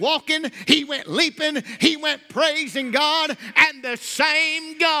 he went walking, he went leaping, he went praising God, and the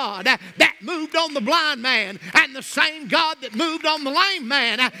same God that moved on the blind man and the same God that moved on the lame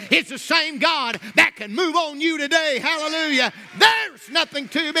man is the same God that can move on you today. Hallelujah. There's nothing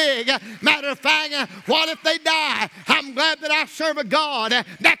too big. Matter of fact, what if they die? I'm glad that I serve a God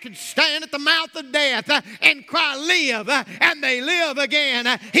that can stand at the mouth of death and cry, live, and they live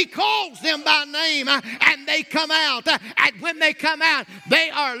again. He calls them by name and they come out. And when they come out, they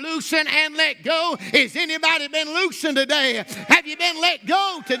are loosened and let go. Is anybody been loosened today? Have you been let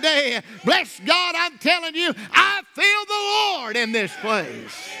go today? Bless God, I'm telling you, I feel the Lord in this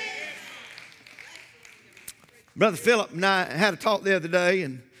place. Brother Philip and I had a talk the other day,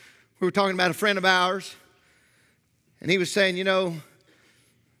 and we were talking about a friend of ours, and he was saying, you know,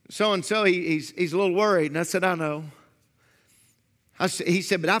 so-and-so, he's a little worried. And I said, I know. He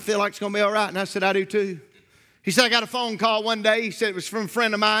said, but I feel like it's going to be all right. And I said, I do too. He said, I got a phone call one day. He said it was from a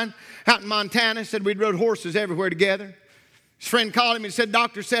friend of mine out in Montana. He said we'd rode horses everywhere together. His friend called him and said,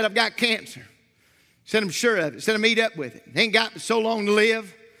 doctor said I've got cancer. Said I'm sure of it. Said I meet up with it. Ain't got so long to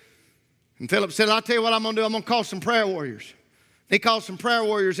live. And Philip said, I'll tell you what I'm going to do. I'm going to call some prayer warriors. He called some prayer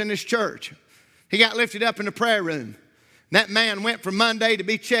warriors in this church. He got lifted up in the prayer room. That man went for Monday to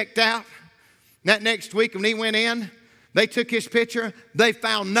be checked out. That next week when he went in, they took his picture. They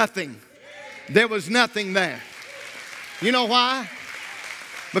found nothing. There was nothing there. You know why?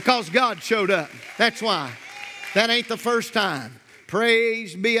 Because God showed up. That's why. That ain't the first time.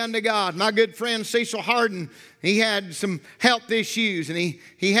 Praise be unto God. My good friend Cecil Harden, he had some health issues, and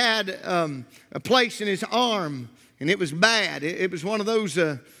he had a place in his arm, and it was bad. It was one of those,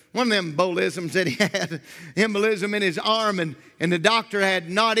 one of them embolisms that he had, embolism in his arm, and the doctor had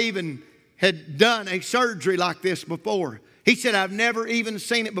not even had done a surgery like this before. He said, I've never even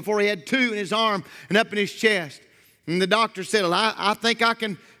seen it before. He had 2 in his arm and up in his chest. And the doctor said, well, I think I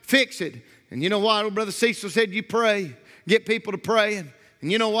can fix it. And you know what? Old Brother Cecil said, you pray. Get people to pray.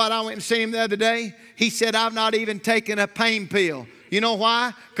 And you know what? I went and seen him the other day. He said, I've not even taken a pain pill. You know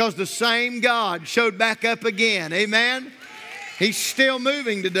why? Because the same God showed back up again. Amen? He's still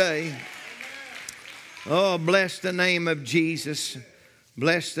moving today. Oh, bless the name of Jesus.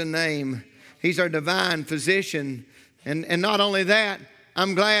 Bless the name. He's our divine physician. And not only that,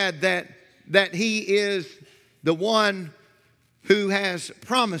 I'm glad that He is the one who has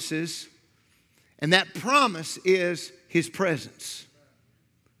promises. And that promise is His presence.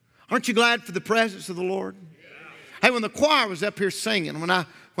 Aren't you glad for the presence of the Lord? Hey, when the choir was up here singing,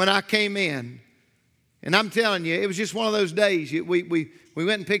 when I came in, and I'm telling you, it was just one of those days. We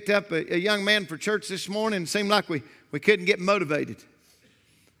went and picked up a young man for church this morning, and it seemed like we couldn't get motivated.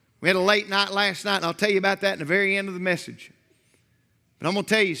 We had a late night last night, and I'll tell you about that in the very end of the message. But I'm going to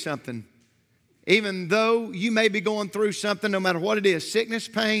tell you something. Even though you may be going through something, no matter what it is, sickness,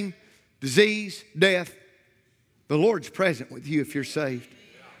 pain, disease, death, the Lord's present with you if you're saved.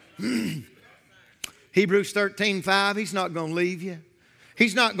 Hebrews 13:5, He's not going to leave you.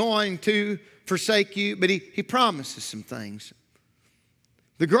 He's not going to forsake you, but He promises some things.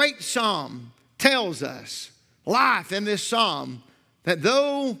 The great psalm tells us, life in this psalm, that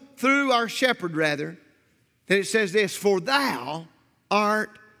though through our shepherd rather, that it says this, for thou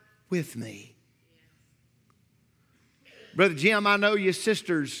art with me. Brother Jim, I know your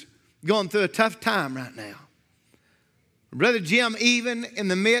sister's going through a tough time right now. Brother Jim, even in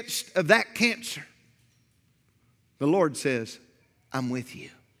the midst of that cancer, the Lord says, I'm with you.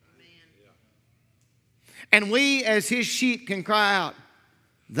 And we as His sheep can cry out,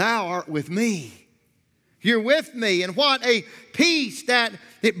 thou art with me. You're with me. And what a peace that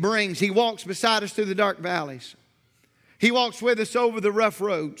it brings. He walks beside us through the dark valleys. He walks with us over the rough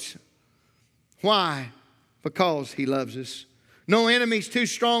roads. Why? Because He loves us. No enemy's too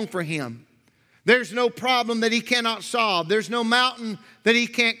strong for Him. There's no problem that He cannot solve. There's no mountain that He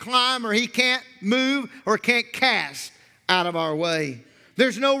can't climb or He can't move or can't cast out of our way.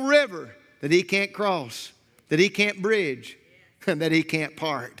 There's no river that He can't cross, that He can't bridge, and that He can't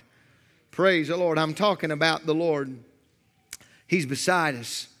part. Praise the Lord. I'm talking about the Lord. He's beside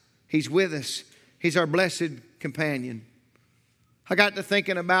us. He's with us. He's our blessed companion. I got to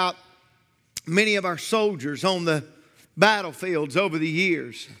thinking about many of our soldiers on the battlefields over the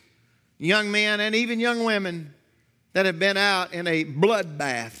years. Young men and even young women that have been out in a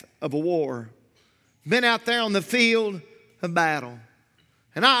bloodbath of a war. Been out there on the field of battle.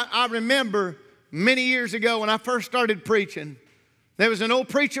 And I remember many years ago when I first started preaching, there was an old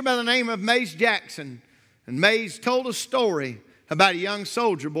preacher by the name of Mays Jackson. And Mays told a story about a young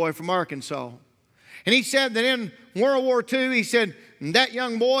soldier boy from Arkansas. And he said that in World War II, he said that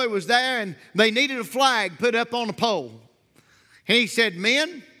young boy was there and they needed a flag put up on a pole. And he said,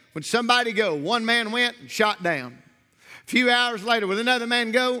 men, would somebody go? One man went and shot down. A few hours later, would another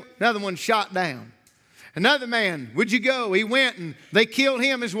man go? Another one shot down. Another man, would you go? He went and they killed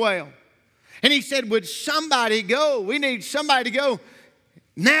him as well. And he said, would somebody go? We need somebody to go.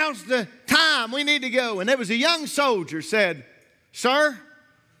 Now's the time. We need to go. And there was a young soldier said, sir?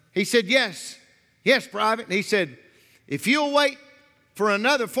 He said, yes. Yes, Private. And he said, if you'll wait for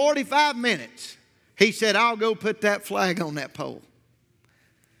another 45 minutes, he said, I'll go put that flag on that pole.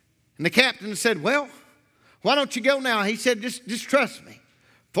 And the captain said, well, why don't you go now? He said, just trust me.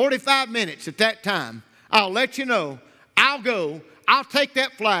 45 minutes at that time, I'll let you know. I'll go. I'll take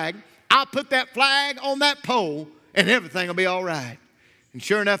that flag. I'll put that flag on that pole, and everything will be all right. And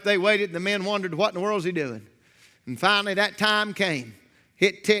sure enough, they waited, and the men wondered, what in the world is he doing? And finally, that time came.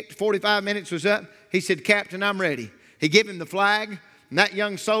 It ticked. 45 minutes was up. He said, Captain, I'm ready. He gave him the flag. And that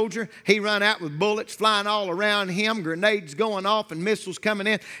young soldier, he run out with bullets flying all around him, grenades going off and missiles coming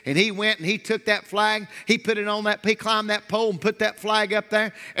in. And he went and he took that flag. He put it on that, he climbed that pole and put that flag up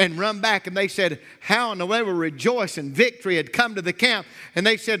there and run back. And they said, how in the way? They were rejoicing. Victory had come to the camp. And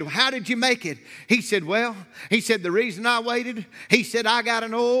they said, well, how did you make it? He said, well, the reason I waited, he said, I got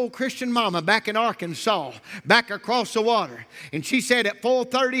an old Christian mama back in Arkansas, back across the water. And she said, at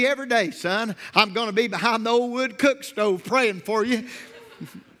 4:30 every day, son, I'm going to be behind the old wood cook stove praying for you.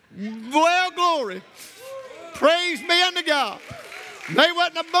 Well, glory. Praise be unto God. They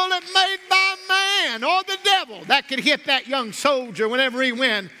wasn't a bullet made by man or the devil that could hit that young soldier whenever he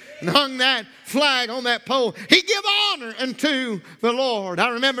went and hung that flag on that pole. He give honor unto the Lord. I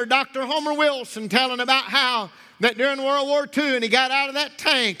remember Dr. Homer Wilson telling about how that during World War II, and he got out of that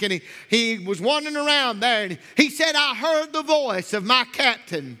tank, and he was wandering around there, and he said, I heard the voice of my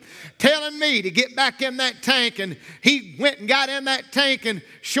captain telling me to get back in that tank. And he went and got in that tank, and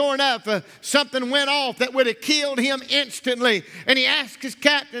sure enough, something went off that would have killed him instantly. And he asked his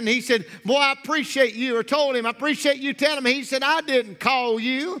captain, he said, boy, I appreciate you, or told him, I appreciate you telling me. He said, I didn't call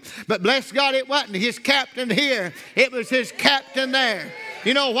you, but bless God, it wasn't his captain here. It was his captain there.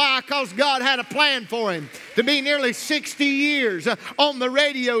 You know why? Because God had a plan for him to be nearly 60 years on the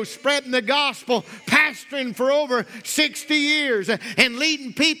radio spreading the gospel, pastoring for over 60 years and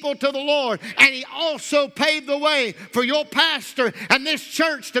leading people to the Lord. And he also paved the way for your pastor and this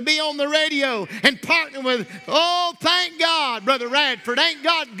church to be on the radio and partner with, oh, thank God, Brother Radford. Ain't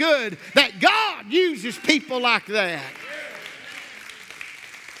God good that God uses people like that?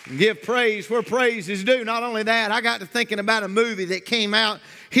 Give praise where praise is due. Not only that, I got to thinking about a movie that came out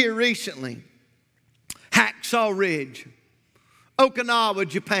here recently. Hacksaw Ridge, Okinawa,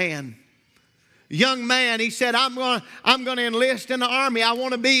 Japan. A young man, he said, I'm going to enlist in the army. I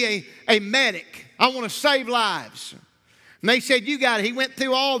want to be a medic. I want to save lives. And they said, you got it. He went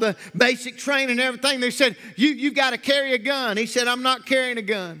through all the basic training and everything. They said, you got to carry a gun. He said, I'm not carrying a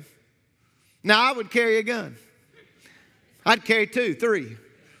gun. Now, I would carry a gun. I'd carry 2, 3.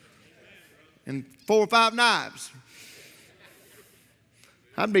 And 4 or 5 knives.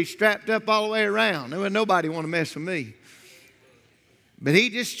 I'd be strapped up all the way around. There wouldn't nobody want to mess with me. But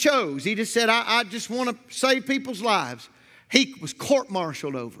he just chose. He just said, I just want to save people's lives. He was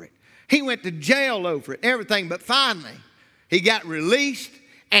court-martialed over it. He went to jail over it, everything. But finally, he got released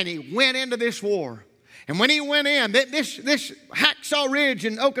and he went into this war. And when he went in, this Hacksaw Ridge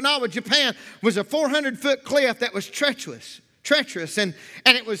in Okinawa, Japan, was a 400-foot cliff that was treacherous, and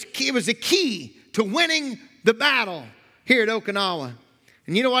it was a key to winning the battle here at Okinawa.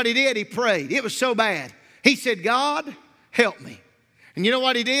 And you know what he did? He prayed. It was so bad. He said, God, help me. And you know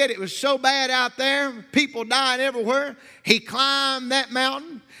what he did? It was so bad out there, people dying everywhere. He climbed that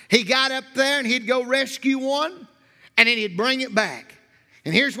mountain. He got up there and he'd go rescue one, and then he'd bring it back.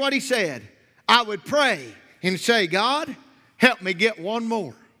 And here's what he said. I would pray and say, God, help me get one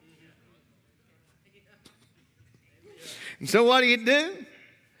more. And so what he'd do,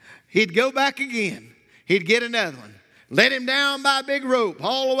 he'd go back again. He'd get another one. Let him down by a big rope,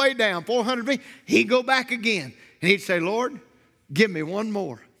 all the way down, 400 feet. He'd go back again. And he'd say, Lord, give me one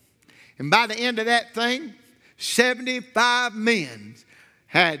more. And by the end of that thing, 75 men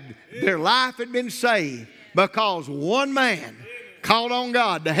their life had been saved because one man called on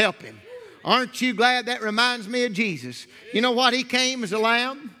God to help him. Aren't you glad? That reminds me of Jesus. You know what? He came as a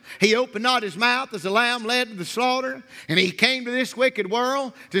lamb. He opened not his mouth as a lamb led to the slaughter. And he came to this wicked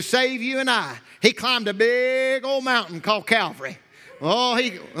world to save you and I. He climbed a big old mountain called Calvary.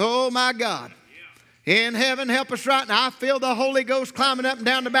 Oh my God. In heaven, help us right now. I feel the Holy Ghost climbing up and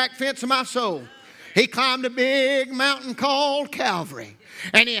down the back fence of my soul. He climbed a big mountain called Calvary.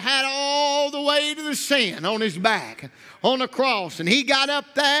 And he had all the way to the sin on his back, on the cross. And he got up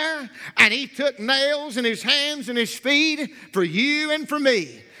there and he took nails in his hands and his feet for you and for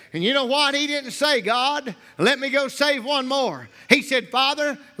me. And you know what? He didn't say, God, let me go save one more. He said,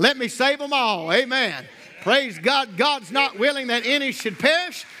 Father, let me save them all. Amen. Praise God. God's not willing that any should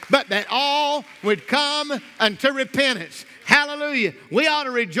perish, but that all would come unto repentance. Hallelujah. We ought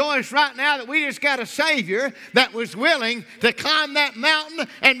to rejoice right now that we just got a Savior that was willing to climb that mountain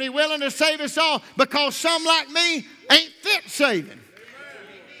and be willing to save us all, because some like me ain't fit saving.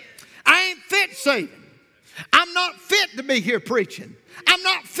 I ain't fit saving. I'm not fit to be here preaching. I'm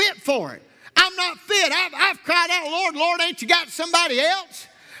not fit for it. I'm not fit. I've cried out, Lord, ain't you got somebody else?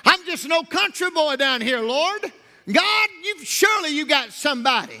 I'm just an old country boy down here, Lord. God, surely you got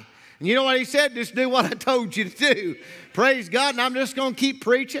somebody. And you know what he said? Just do what I told you to do. Praise God. And I'm just going to keep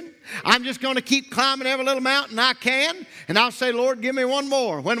preaching. I'm just going to keep climbing every little mountain I can. And I'll say, Lord, give me one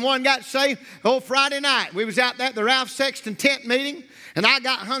more. When one got saved, Friday night, we was out there at the Ralph Sexton tent meeting. And I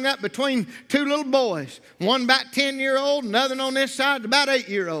got hung up between 2 little boys. One about 10-year-old, another on this side, about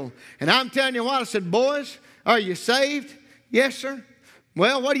 8-year-old. And I'm telling you what, I said, boys, are you saved? Yes, sir.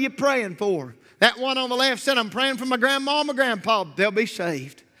 Well, what are you praying for? That one on the left said, I'm praying for my grandma and my grandpa. They'll be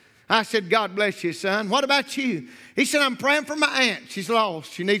saved. I said, God bless you, son. What about you? He said, I'm praying for my aunt. She's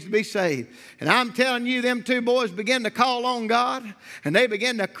lost. She needs to be saved. And I'm telling you, them two boys began to call on God, and they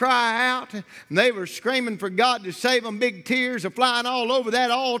began to cry out, and they were screaming for God to save them. Big tears are flying all over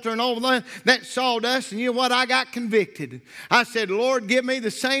that altar and over that sawdust. And you know what? I got convicted. I said, Lord, give me the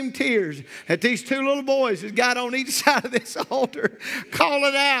same tears that these two little boys has got on each side of this altar,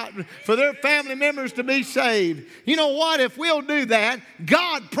 calling out for their family members to be saved. You know what? If we'll do that,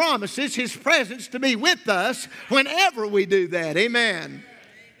 God promises His presence to be with us whenever we do that. Amen.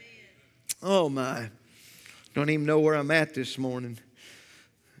 Oh my. Don't even know where I'm at this morning.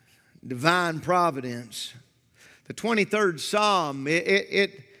 Divine providence. The 23rd Psalm,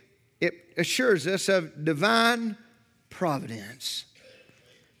 it assures us of divine providence.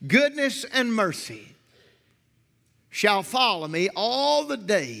 Goodness and mercy shall follow me all the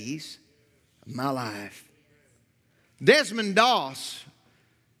days of my life. Desmond Doss,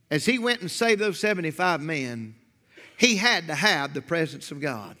 as he went and saved those 75 men, he had to have the presence of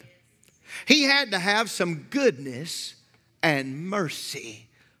God. He had to have some goodness and mercy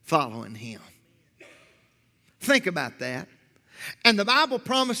following him. Think about that. And the Bible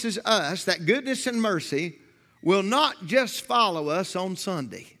promises us that goodness and mercy will not just follow us on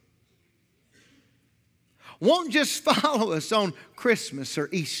Sunday. Won't just follow us on Christmas or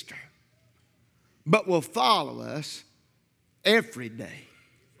Easter, but will follow us every day,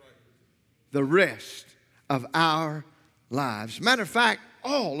 the rest of our lives. Matter of fact,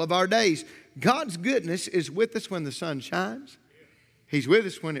 all of our days. God's goodness is with us when the sun shines. He's with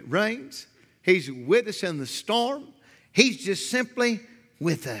us when it rains. He's with us in the storm. He's just simply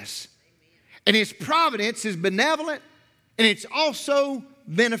with us. And His providence is benevolent, and it's also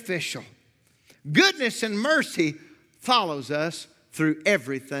beneficial. Goodness and mercy follows us through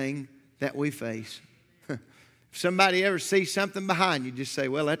everything that we face. If somebody ever sees something behind you, just say,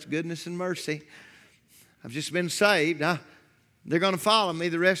 well, that's goodness and mercy. I've just been saved. They're going to follow me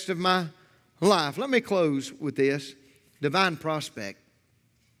the rest of my life. Let me close with this. Divine prospect.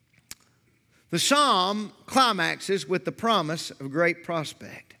 The psalm climaxes with the promise of great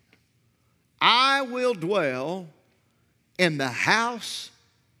prospect. I will dwell in the house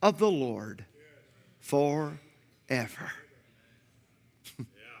of the Lord forever.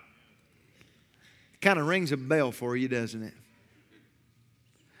 Kind of rings a bell for you, doesn't it?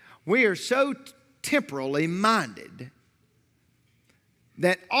 We are so temporally minded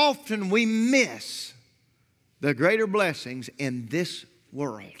that often we miss the greater blessings in this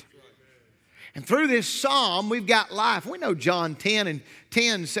world. And through this psalm, we've got life. We know John 10 and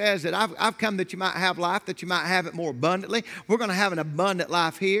 10 says that I've come that you might have life, that you might have it more abundantly. We're going to have an abundant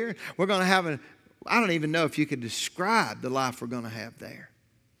life here. We're going to have I don't even know if you could describe the life we're going to have there.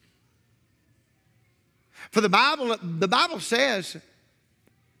 For the Bible says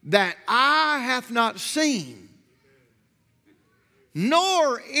that eye hath not seen,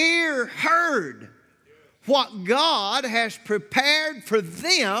 nor ear heard what God has prepared for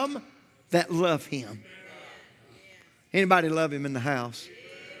them that love Him. Anybody love Him in the house?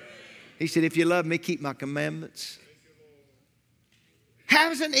 He said, if you love me, keep my commandments.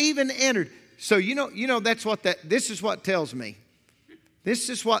 Hasn't even entered. So you know that's what this is what tells me. This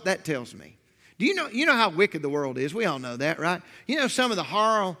is what that tells me. Do you know how wicked the world is? We all know that, right? You know some of the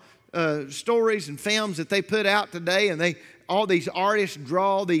horror stories and films that they put out today, and all these artists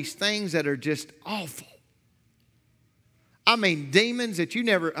draw these things that are just awful. I mean, demons that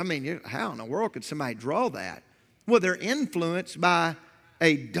how in the world could somebody draw that? Well, they're influenced by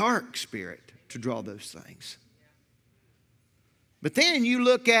a dark spirit to draw those things. But then you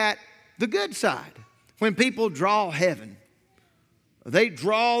look at the good side. When people draw heaven, they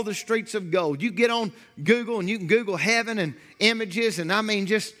draw the streets of gold. You get on Google and you can Google heaven and images, and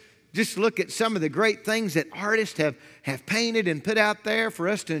just look at some of the great things that artists have painted and put out there for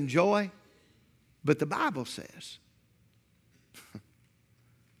us to enjoy. But the Bible says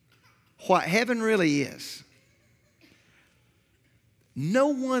what heaven really is, no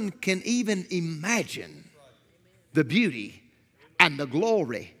one can even imagine the beauty and the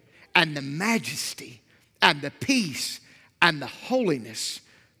glory and the majesty and the peace and the holiness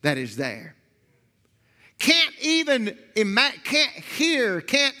that is there. Can't even imagine, can't hear,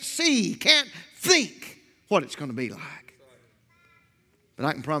 can't see, can't think what it's going to be like. But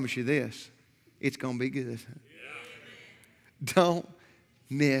I can promise you this, it's going to be good. Don't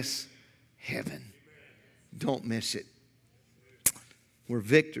miss heaven. Don't miss it. We're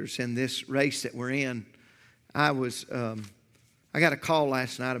victors in this race that we're in. I got a call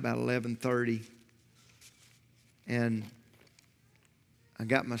last night about 11:30, and I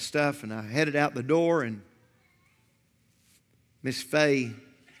got my stuff and I headed out the door, and Miss Faye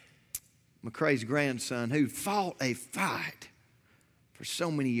McCrae's grandson, who fought a fight for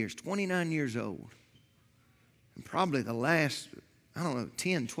so many years, 29 years old. And probably the last,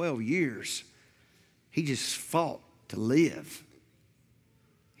 10, 12 years, he just fought to live.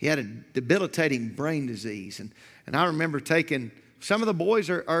 He had a debilitating brain disease. And I remember taking, some of the boys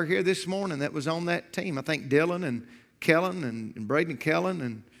are here this morning that was on that team. I think Dylan and Kellen and Braden Kellen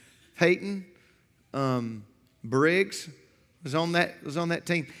and Peyton Briggs was on that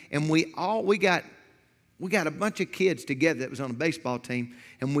team. And we got a bunch of kids together that was on a baseball team,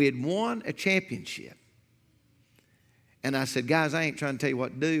 and we had won a championship. And I said, guys, I ain't trying to tell you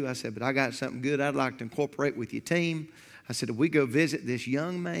what to do. I said, but I got something good I'd like to incorporate with your team. I said, if we go visit this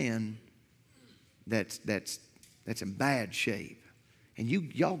young man that's in bad shape, and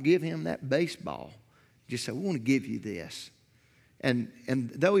y'all give him that baseball, just say, we want to give you this. And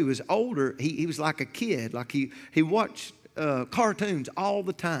though he was older, he was like a kid. Like he watched cartoons all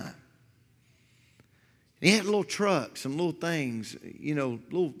the time. And he had little trucks and little things,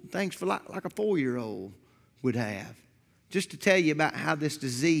 little things for like a 4-year-old would have. Just to tell you about how this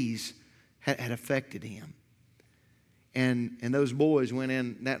disease had affected him. And those boys went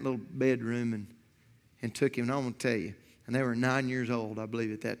in that little bedroom and took him. And I'm going to tell you, and they were 9 years old, I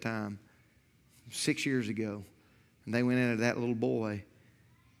believe, at that time, 6 years ago. And they went into that little boy,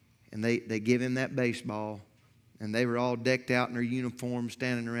 and they give him that baseball. And they were all decked out in their uniforms,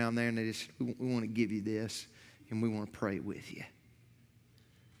 standing around there, and they just, we want to give you this, and we want to pray with you.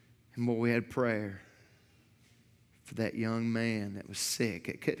 And boy, we had prayer for that young man that was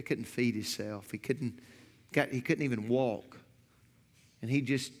sick. Couldn't feed himself. He couldn't even walk. And he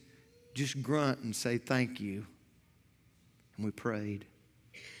just grunt and say thank you. And we prayed.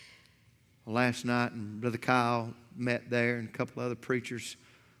 Well, last night, and Brother Kyle met there, and a couple other preachers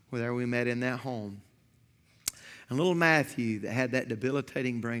were there. We met in that home. And little Matthew that had that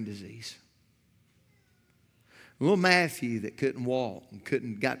debilitating brain disease. Little Matthew that couldn't walk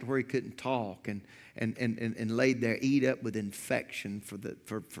and got to where he couldn't talk and laid there, eat up with infection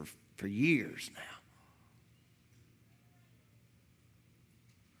for years now.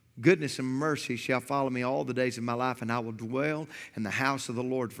 Goodness and mercy shall follow me all the days of my life, and I will dwell in the house of the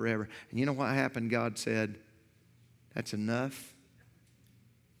Lord forever. And you know what happened? God said, that's enough.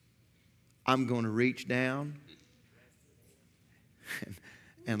 I'm going to reach down.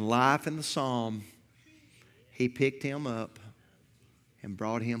 And life in the psalm, he picked him up and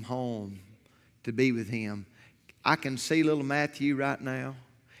brought him home to be with him. I can see little Matthew right now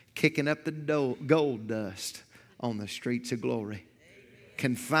kicking up the gold dust on the streets of glory.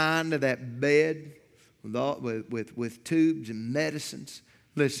 Confined to that bed with tubes and medicines.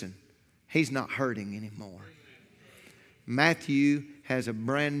 Listen, he's not hurting anymore. Matthew has a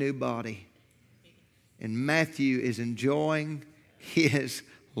brand new body. And Matthew is enjoying his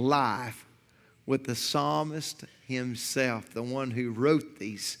life with the psalmist himself, the one who wrote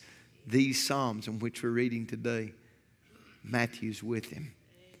these psalms in which we're reading today. Matthew's with him.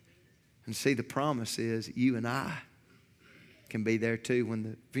 And see, the promise is you and I can be there too. When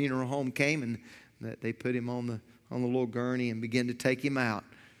the funeral home came and they put him on the little gurney and began to take him out,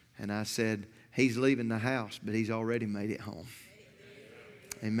 and I said, he's leaving the house, but he's already made it home.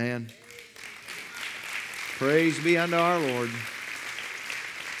 Amen. Praise be unto our Lord.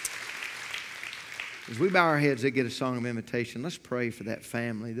 As we bow our heads, they get a song of invitation. Let's pray for that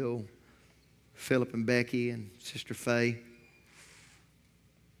family, though. Philip and Becky and Sister Faye.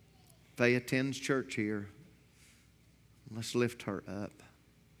 Faye attends church here. Let's lift her up.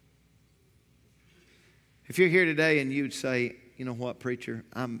 If you're here today and you'd say, you know what, preacher,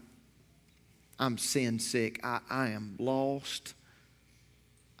 I'm sin sick. I am lost.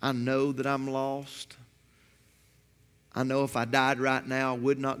 I know that I'm lost. I know if I died right now, I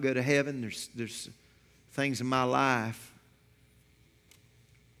would not go to heaven. There's things in my life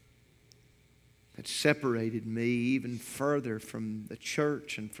that separated me even further from the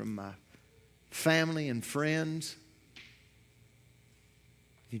church and from my family and friends.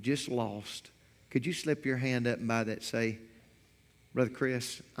 You just lost. Could you slip your hand up and by that say, Brother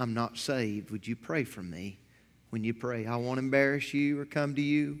Chris, I'm not saved. Would you pray for me? When you pray, I won't embarrass you or come to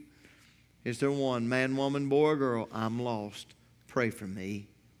you. Is there one, man, woman, boy, or girl? I'm lost. Pray for me.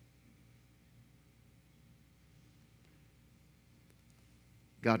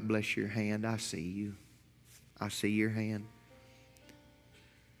 God bless your hand. I see you. I see your hand.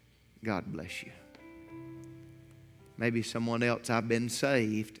 God bless you. Maybe someone else, I've been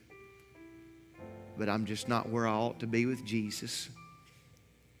saved, but I'm just not where I ought to be with Jesus.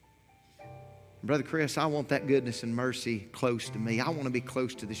 Brother Chris, I want that goodness and mercy close to me. I want to be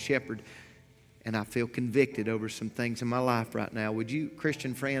close to the shepherd. and I feel convicted over some things in my life right now. Would you,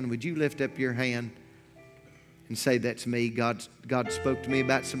 Christian friend, would you lift up your hand and say, that's me? God spoke to me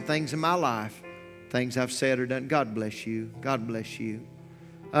about some things in my life, things I've said or done. God bless you. God bless you.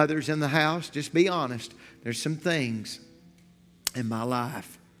 Others in the house, just be honest. There's some things in my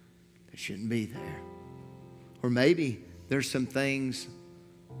life that shouldn't be there. Or maybe there's some things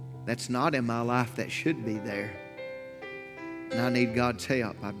that's not in my life that should be there. And I need God's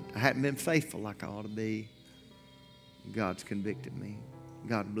help. I haven't been faithful like I ought to be. God's convicted me.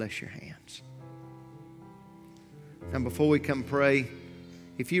 God bless your hands. Now before we come pray,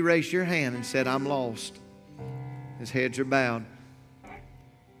 if you raised your hand and said, I'm lost, his heads are bowed,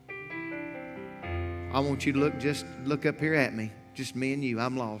 I want you to look up here at me. Just me and you.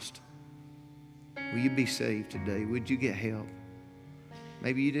 I'm lost. Will you be saved today? Would you get help?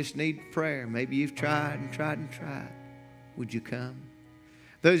 Maybe you just need prayer. Maybe you've tried and tried and tried. Would you come?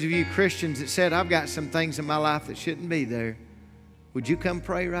 Those of you Christians that said, I've got some things in my life that shouldn't be there, would you come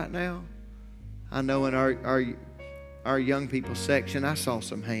pray right now? I know in our young people section, I saw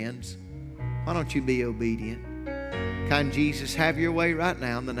some hands. Why don't you be obedient? Kind Jesus, have your way right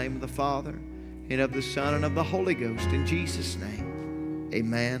now in the name of the Father and of the Son and of the Holy Ghost. In Jesus' name,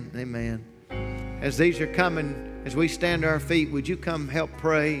 amen, amen. As these are coming, as we stand to our feet, would you come help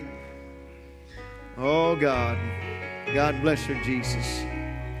pray? Oh, God. God bless her, Jesus.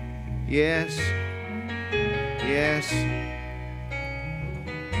 Yes. Yes.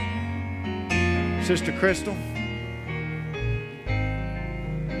 Sister Crystal.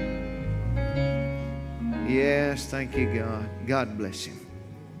 Yes, thank you, God. God bless him.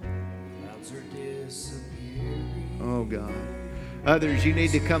 Oh, God. Others, you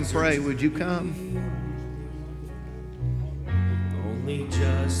need to come pray. Would you come? Only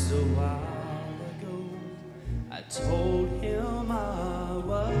just a while ago, I told him I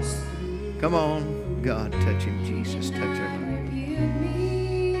was through. Come on. God, touch him, Jesus. Touch her.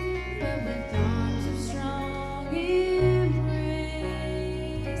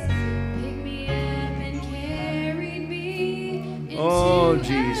 Oh,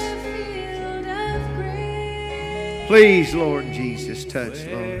 Jesus. Please, Lord Jesus, touch,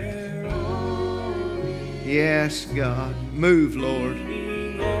 Lord. Yes, God. Move, Lord.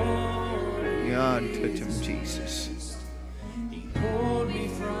 God, touch him, Jesus. He pulled me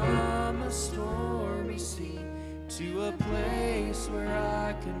from a stormy sea to a place where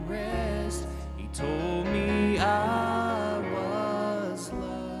I could rest. He told me I was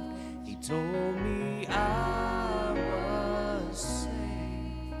loved. He told me I was safe.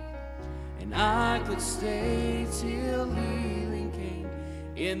 And I could stay till healing came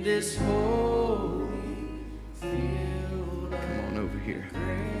in this holy field. Come on over here.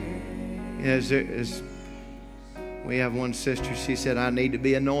 As we have one sister, she said, I need to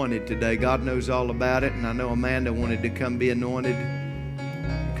be anointed today. God knows all about it, and I know Amanda wanted to come be anointed.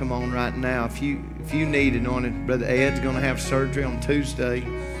 Come on right now. If you need anointed, Brother Ed's going to have surgery on Tuesday.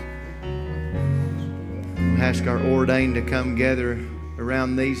 We'll ask our ordained to come gather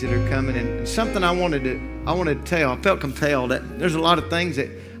around these that are coming. And something I wanted to tell, I felt compelled that there's a lot of things that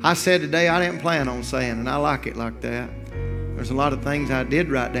I said today I didn't plan on saying, and I like it like that. There's a lot of things I did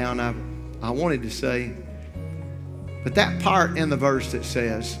write down I wanted to say. But that part in the verse that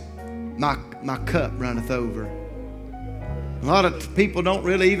says, my cup runneth over. A lot of people don't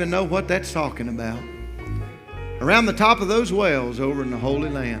really even know what that's talking about. Around the top of those wells over in the Holy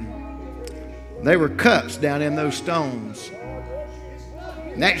Land, there were cups down in those stones.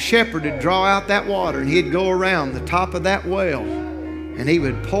 And that shepherd would draw out that water, and he'd go around the top of that well, and he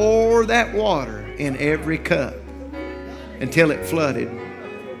would pour that water in every cup until it flooded.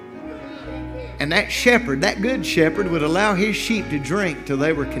 And that shepherd, that good shepherd, would allow his sheep to drink till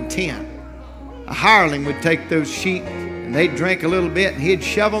they were content. A hireling would take those sheep and they'd drink a little bit and he'd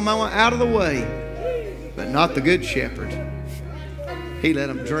shove them out of the way. But not the good shepherd. He let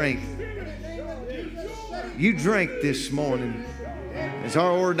them drink. You drink this morning. As our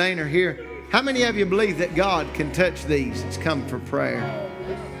ordainer here, how many of you believe that God can touch these that's come for prayer?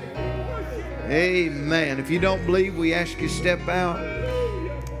 Amen. If you don't believe, we ask you to step out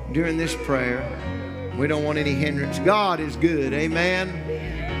during this prayer. We don't want any hindrance. God is good. Amen.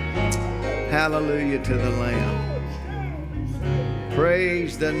 Hallelujah to the Lamb.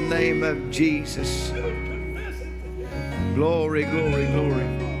 Praise the name of Jesus. Glory, glory, glory.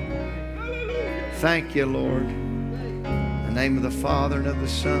 Thank you, Lord. In the name of the Father and of the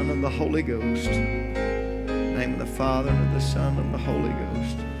Son and the Holy Ghost. In the name of the Father and of the Son and the Holy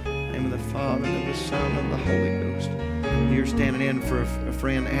Ghost. In the name of the Father and of the Son and the Holy Ghost. You're standing in for a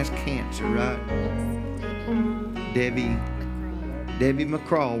friend that has cancer, right? Debbie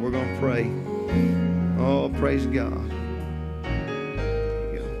McCraw, we're going to pray. Oh, praise God.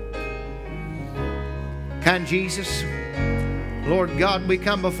 Kind Jesus, Lord God, we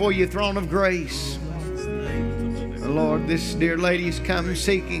come before your throne of grace. Lord, this dear lady has come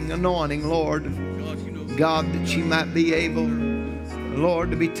seeking anointing, Lord. God, that she might be able,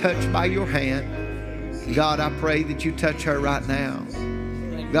 Lord, to be touched by your hand. God, I pray that you touch her right now.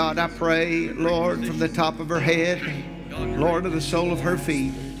 God, I pray, Lord, from the top of her head, Lord, to the sole of her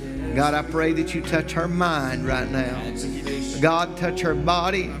feet. God, I pray that you touch her mind right now. God, touch her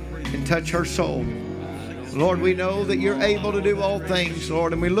body and touch her soul. Lord, we know that you're able to do all things,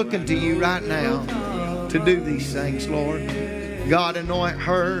 Lord, and we look unto you right now to do these things, Lord. God, anoint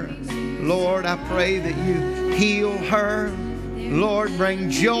her. Lord, I pray that you heal her. Lord, bring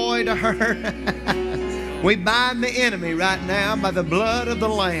joy to her. We bind the enemy right now by the blood of the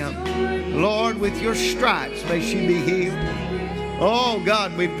Lamb. Lord, with your stripes may she be healed. Oh,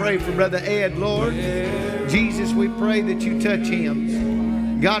 God, we pray for Brother Ed, Lord. Jesus, we pray that you touch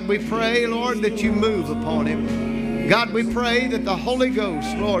him. God, we pray, Lord, that you move upon him. God, we pray that the Holy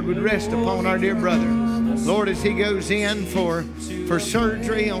Ghost, Lord, would rest upon our dear brother. Lord, as he goes in for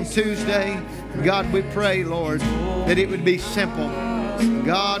surgery on Tuesday, God, we pray, Lord, that it would be simple.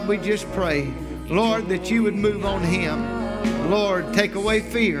 God, we just pray, Lord, that you would move on him. Lord, take away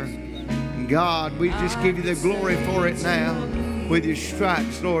fear. God, we just give you the glory for it now. With your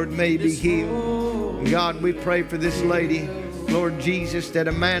stripes, Lord, may be healed. God, we pray for this lady, Lord Jesus, that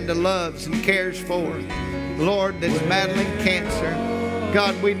Amanda loves and cares for. Lord, that's battling cancer.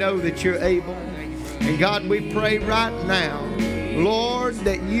 God, we know that you're able. And God, we pray right now, Lord,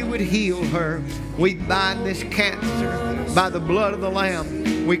 that you would heal her. We bind this cancer by the blood of the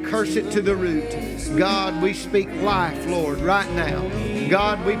Lamb. We curse it to the root. God, we speak life, Lord, right now.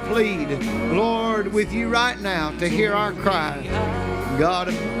 God, we plead, Lord, with you right now to hear our cry. God,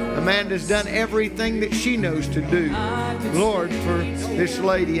 Amanda's done everything that she knows to do, Lord, for this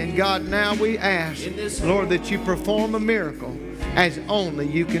lady. And God, now we ask, Lord, that you perform a miracle as only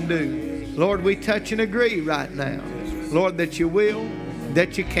you can do. Lord, we touch and agree right now, Lord, that you will,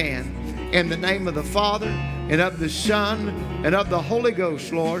 that you can. In the name of the Father, and of the Son, and of the Holy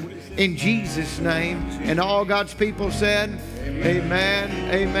Ghost, Lord, in Jesus' name. And all God's people said, amen,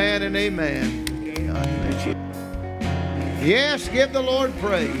 amen, and amen. God bless you. Yes, give the Lord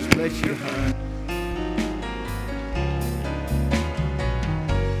praise. Bless you.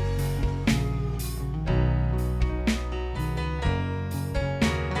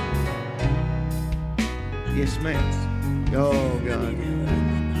 Yes, ma'am. Oh, God.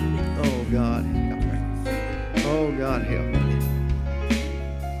 Oh, God. Oh, God, help me.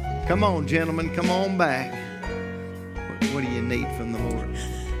 Come on, gentlemen. Come on back. What do you need from the Lord?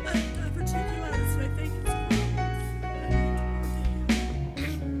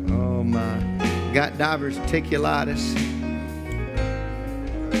 Oh, my. Got diverticulitis.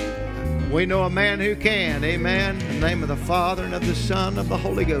 We know a man who can. Amen. In the name of the Father, and of the Son, and of the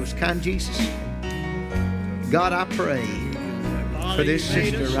Holy Ghost. Kind Jesus. God, I pray for this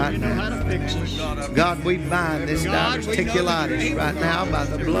sister right now. God, we bind this diverticulitis right now by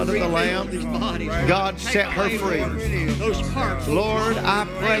the blood of the Lamb. God, set her free. Lord, I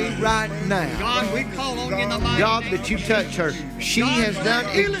pray right now, God, that you touch her. She has done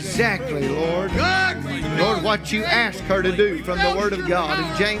exactly, Lord, what you asked her to do from the Word of God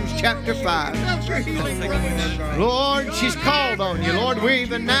in James chapter 5. Lord, she's called on you. Lord, we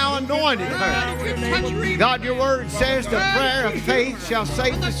even now anointed her. God, your Word says the prayer of faith shall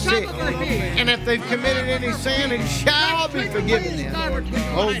save the sick, and if they've committed any sin, it shall be forgiven them.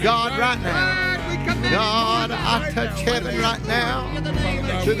 Oh God, right now, God, I touch heaven right now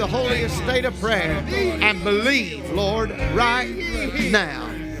to the holiest state of prayer and believe, Lord, right now.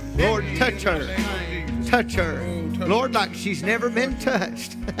 Lord, touch her. Touch her. Lord, like she's never been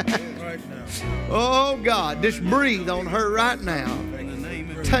touched. Oh God, just breathe on her right now.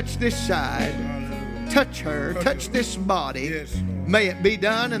 Touch this side. Touch her. Touch this body. May it be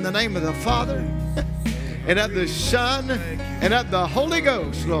done in the name of the Father and of the Son and of the Holy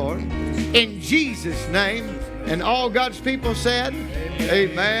Ghost, Lord. In Jesus' name. And all God's people said,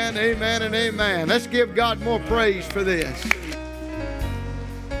 amen, amen, and amen. Let's give God more praise for this.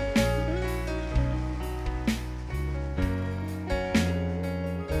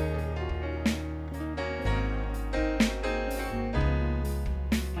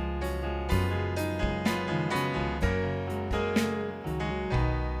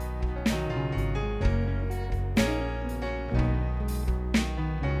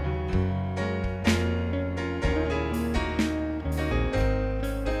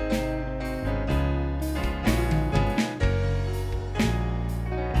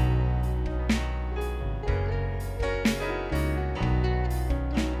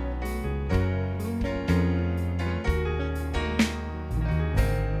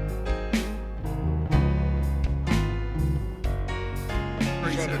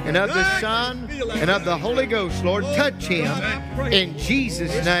 and of the Son and of the Holy Ghost. Lord, touch him in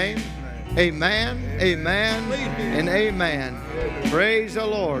Jesus' name. Amen, amen, and amen. Praise the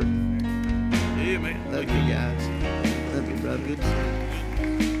Lord. Amen. Love you guys. Love you, brother. Good to see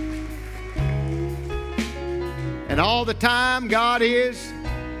you. And all the time, God is.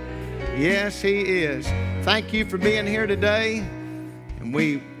 Yes, He is. Thank you for being here today. And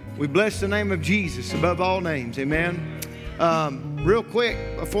we bless the name of Jesus above all names. Amen. Real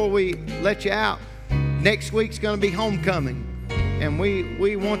quick, before we let you out, next week's going to be homecoming. And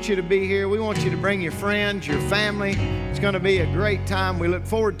we want you to be here. We want you to bring your friends, your family. It's going to be a great time. We look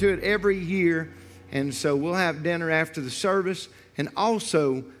forward to it every year. And so we'll have dinner after the service. And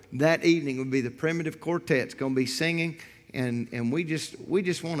also that evening will be the Primitive Quartet. It's going to be singing. And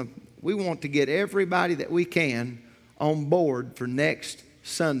we want to get everybody that we can on board for next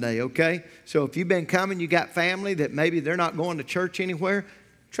Sunday, okay? So if you've been coming, you got family that maybe they're not going to church anywhere,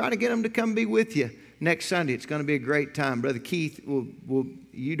 try to get them to come be with you next Sunday. It's going to be a great time. Brother Keith,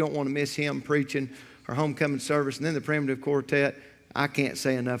 you don't want to miss him preaching our homecoming service. And then the Primitive Quartet, I can't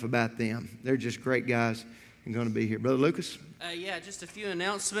say enough about them. They're just great guys and going to be here. Brother Lucas? Yeah, just a few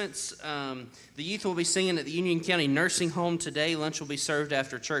announcements. The youth will be singing at the Union County Nursing Home today. Lunch will be served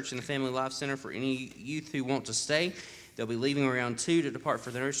after church in the Family Life Center for any youth who want to stay. They'll be leaving around 2 to depart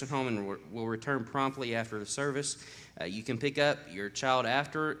for the nursing home and will return promptly after the service. You can pick up your child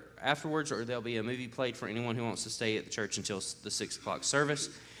afterwards, or there'll be a movie played for anyone who wants to stay at the church until the 6 o'clock service.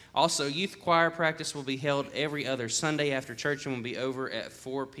 Also, youth choir practice will be held every other Sunday after church and will be over at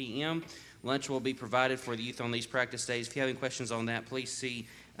 4 p.m. Lunch will be provided for the youth on these practice days. If you have any questions on that, please see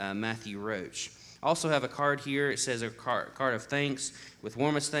Matthew Roach. Also have a card here. It says a card of thanks with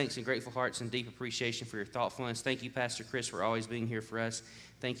warmest thanks and grateful hearts and deep appreciation for your thoughtfulness. Thank you, Pastor Chris, for always being here for us.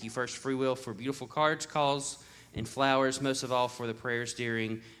 Thank you, First Free Will, for beautiful cards, calls, and flowers. Most of all, for the prayers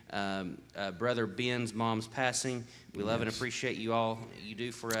during Brother Ben's mom's passing. We love and appreciate you all you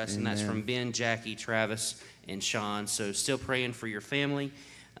do for us. Amen. And that's from Ben, Jackie, Travis, and Sean. So still praying for your family.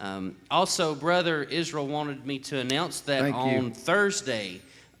 Also, Brother Israel wanted me to announce that on Thursday,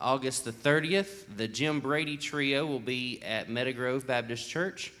 August the 30th, the Jim Brady Trio will be at Meadow Baptist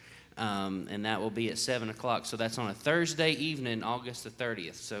Church, and that will be at 7 o'clock. So that's on a Thursday evening, August the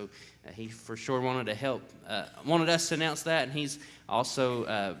 30th. So he for sure wanted us to announce that, and he's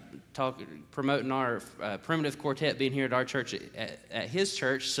also promoting our Primitive Quartet being here at our church, at his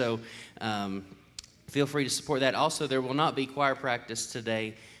church. So feel free to support that. Also, there will not be choir practice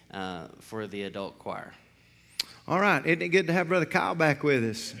today for the adult choir. All right. Isn't it good to have Brother Kyle back with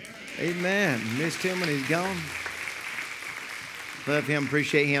us? Amen. Missed him when he's gone. Love him.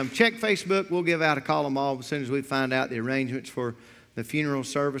 Appreciate him. Check Facebook. We'll give out a call them all as soon as we find out the arrangements for the funeral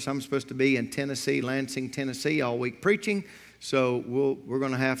service. I'm supposed to be in Tennessee, Lansing, Tennessee all week preaching. So we're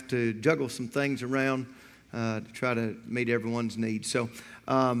going to have to juggle some things around to try to meet everyone's needs. So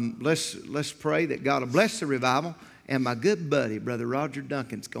let's pray that God will bless the revival. And my good buddy, Brother Roger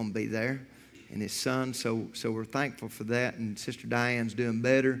Duncan's going to be there, and his son. So we're thankful for that. And Sister Diane's doing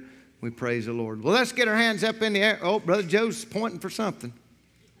better. We praise the Lord. Well, let's get our hands up in the air. Oh, Brother Joe's pointing for something.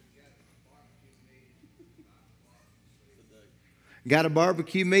 Got a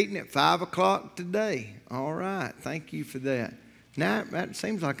barbecue meeting at 5 o'clock today. All right. Thank you for that. Now, that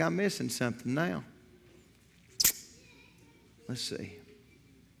seems like I'm missing something now. Let's see.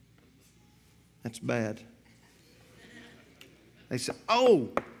 That's bad. They said,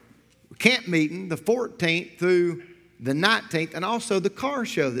 camp meeting the 14th through the 19th, and also the car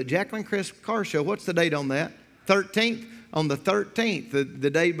show, the Jacqueline Crisp car show. What's the date on that? 13th? On the 13th, the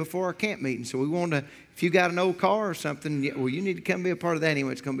day before our camp meeting. So we want to, if you got an old car or something, well, you need to come be a part of that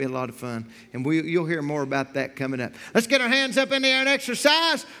anyway. It's going to be a lot of fun. And you'll hear more about that coming up. Let's get our hands up in the air and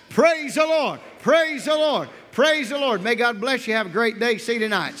exercise. Praise the Lord. Praise the Lord. Praise the Lord. May God bless you. Have a great day. See you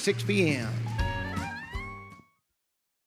tonight, 6 p.m.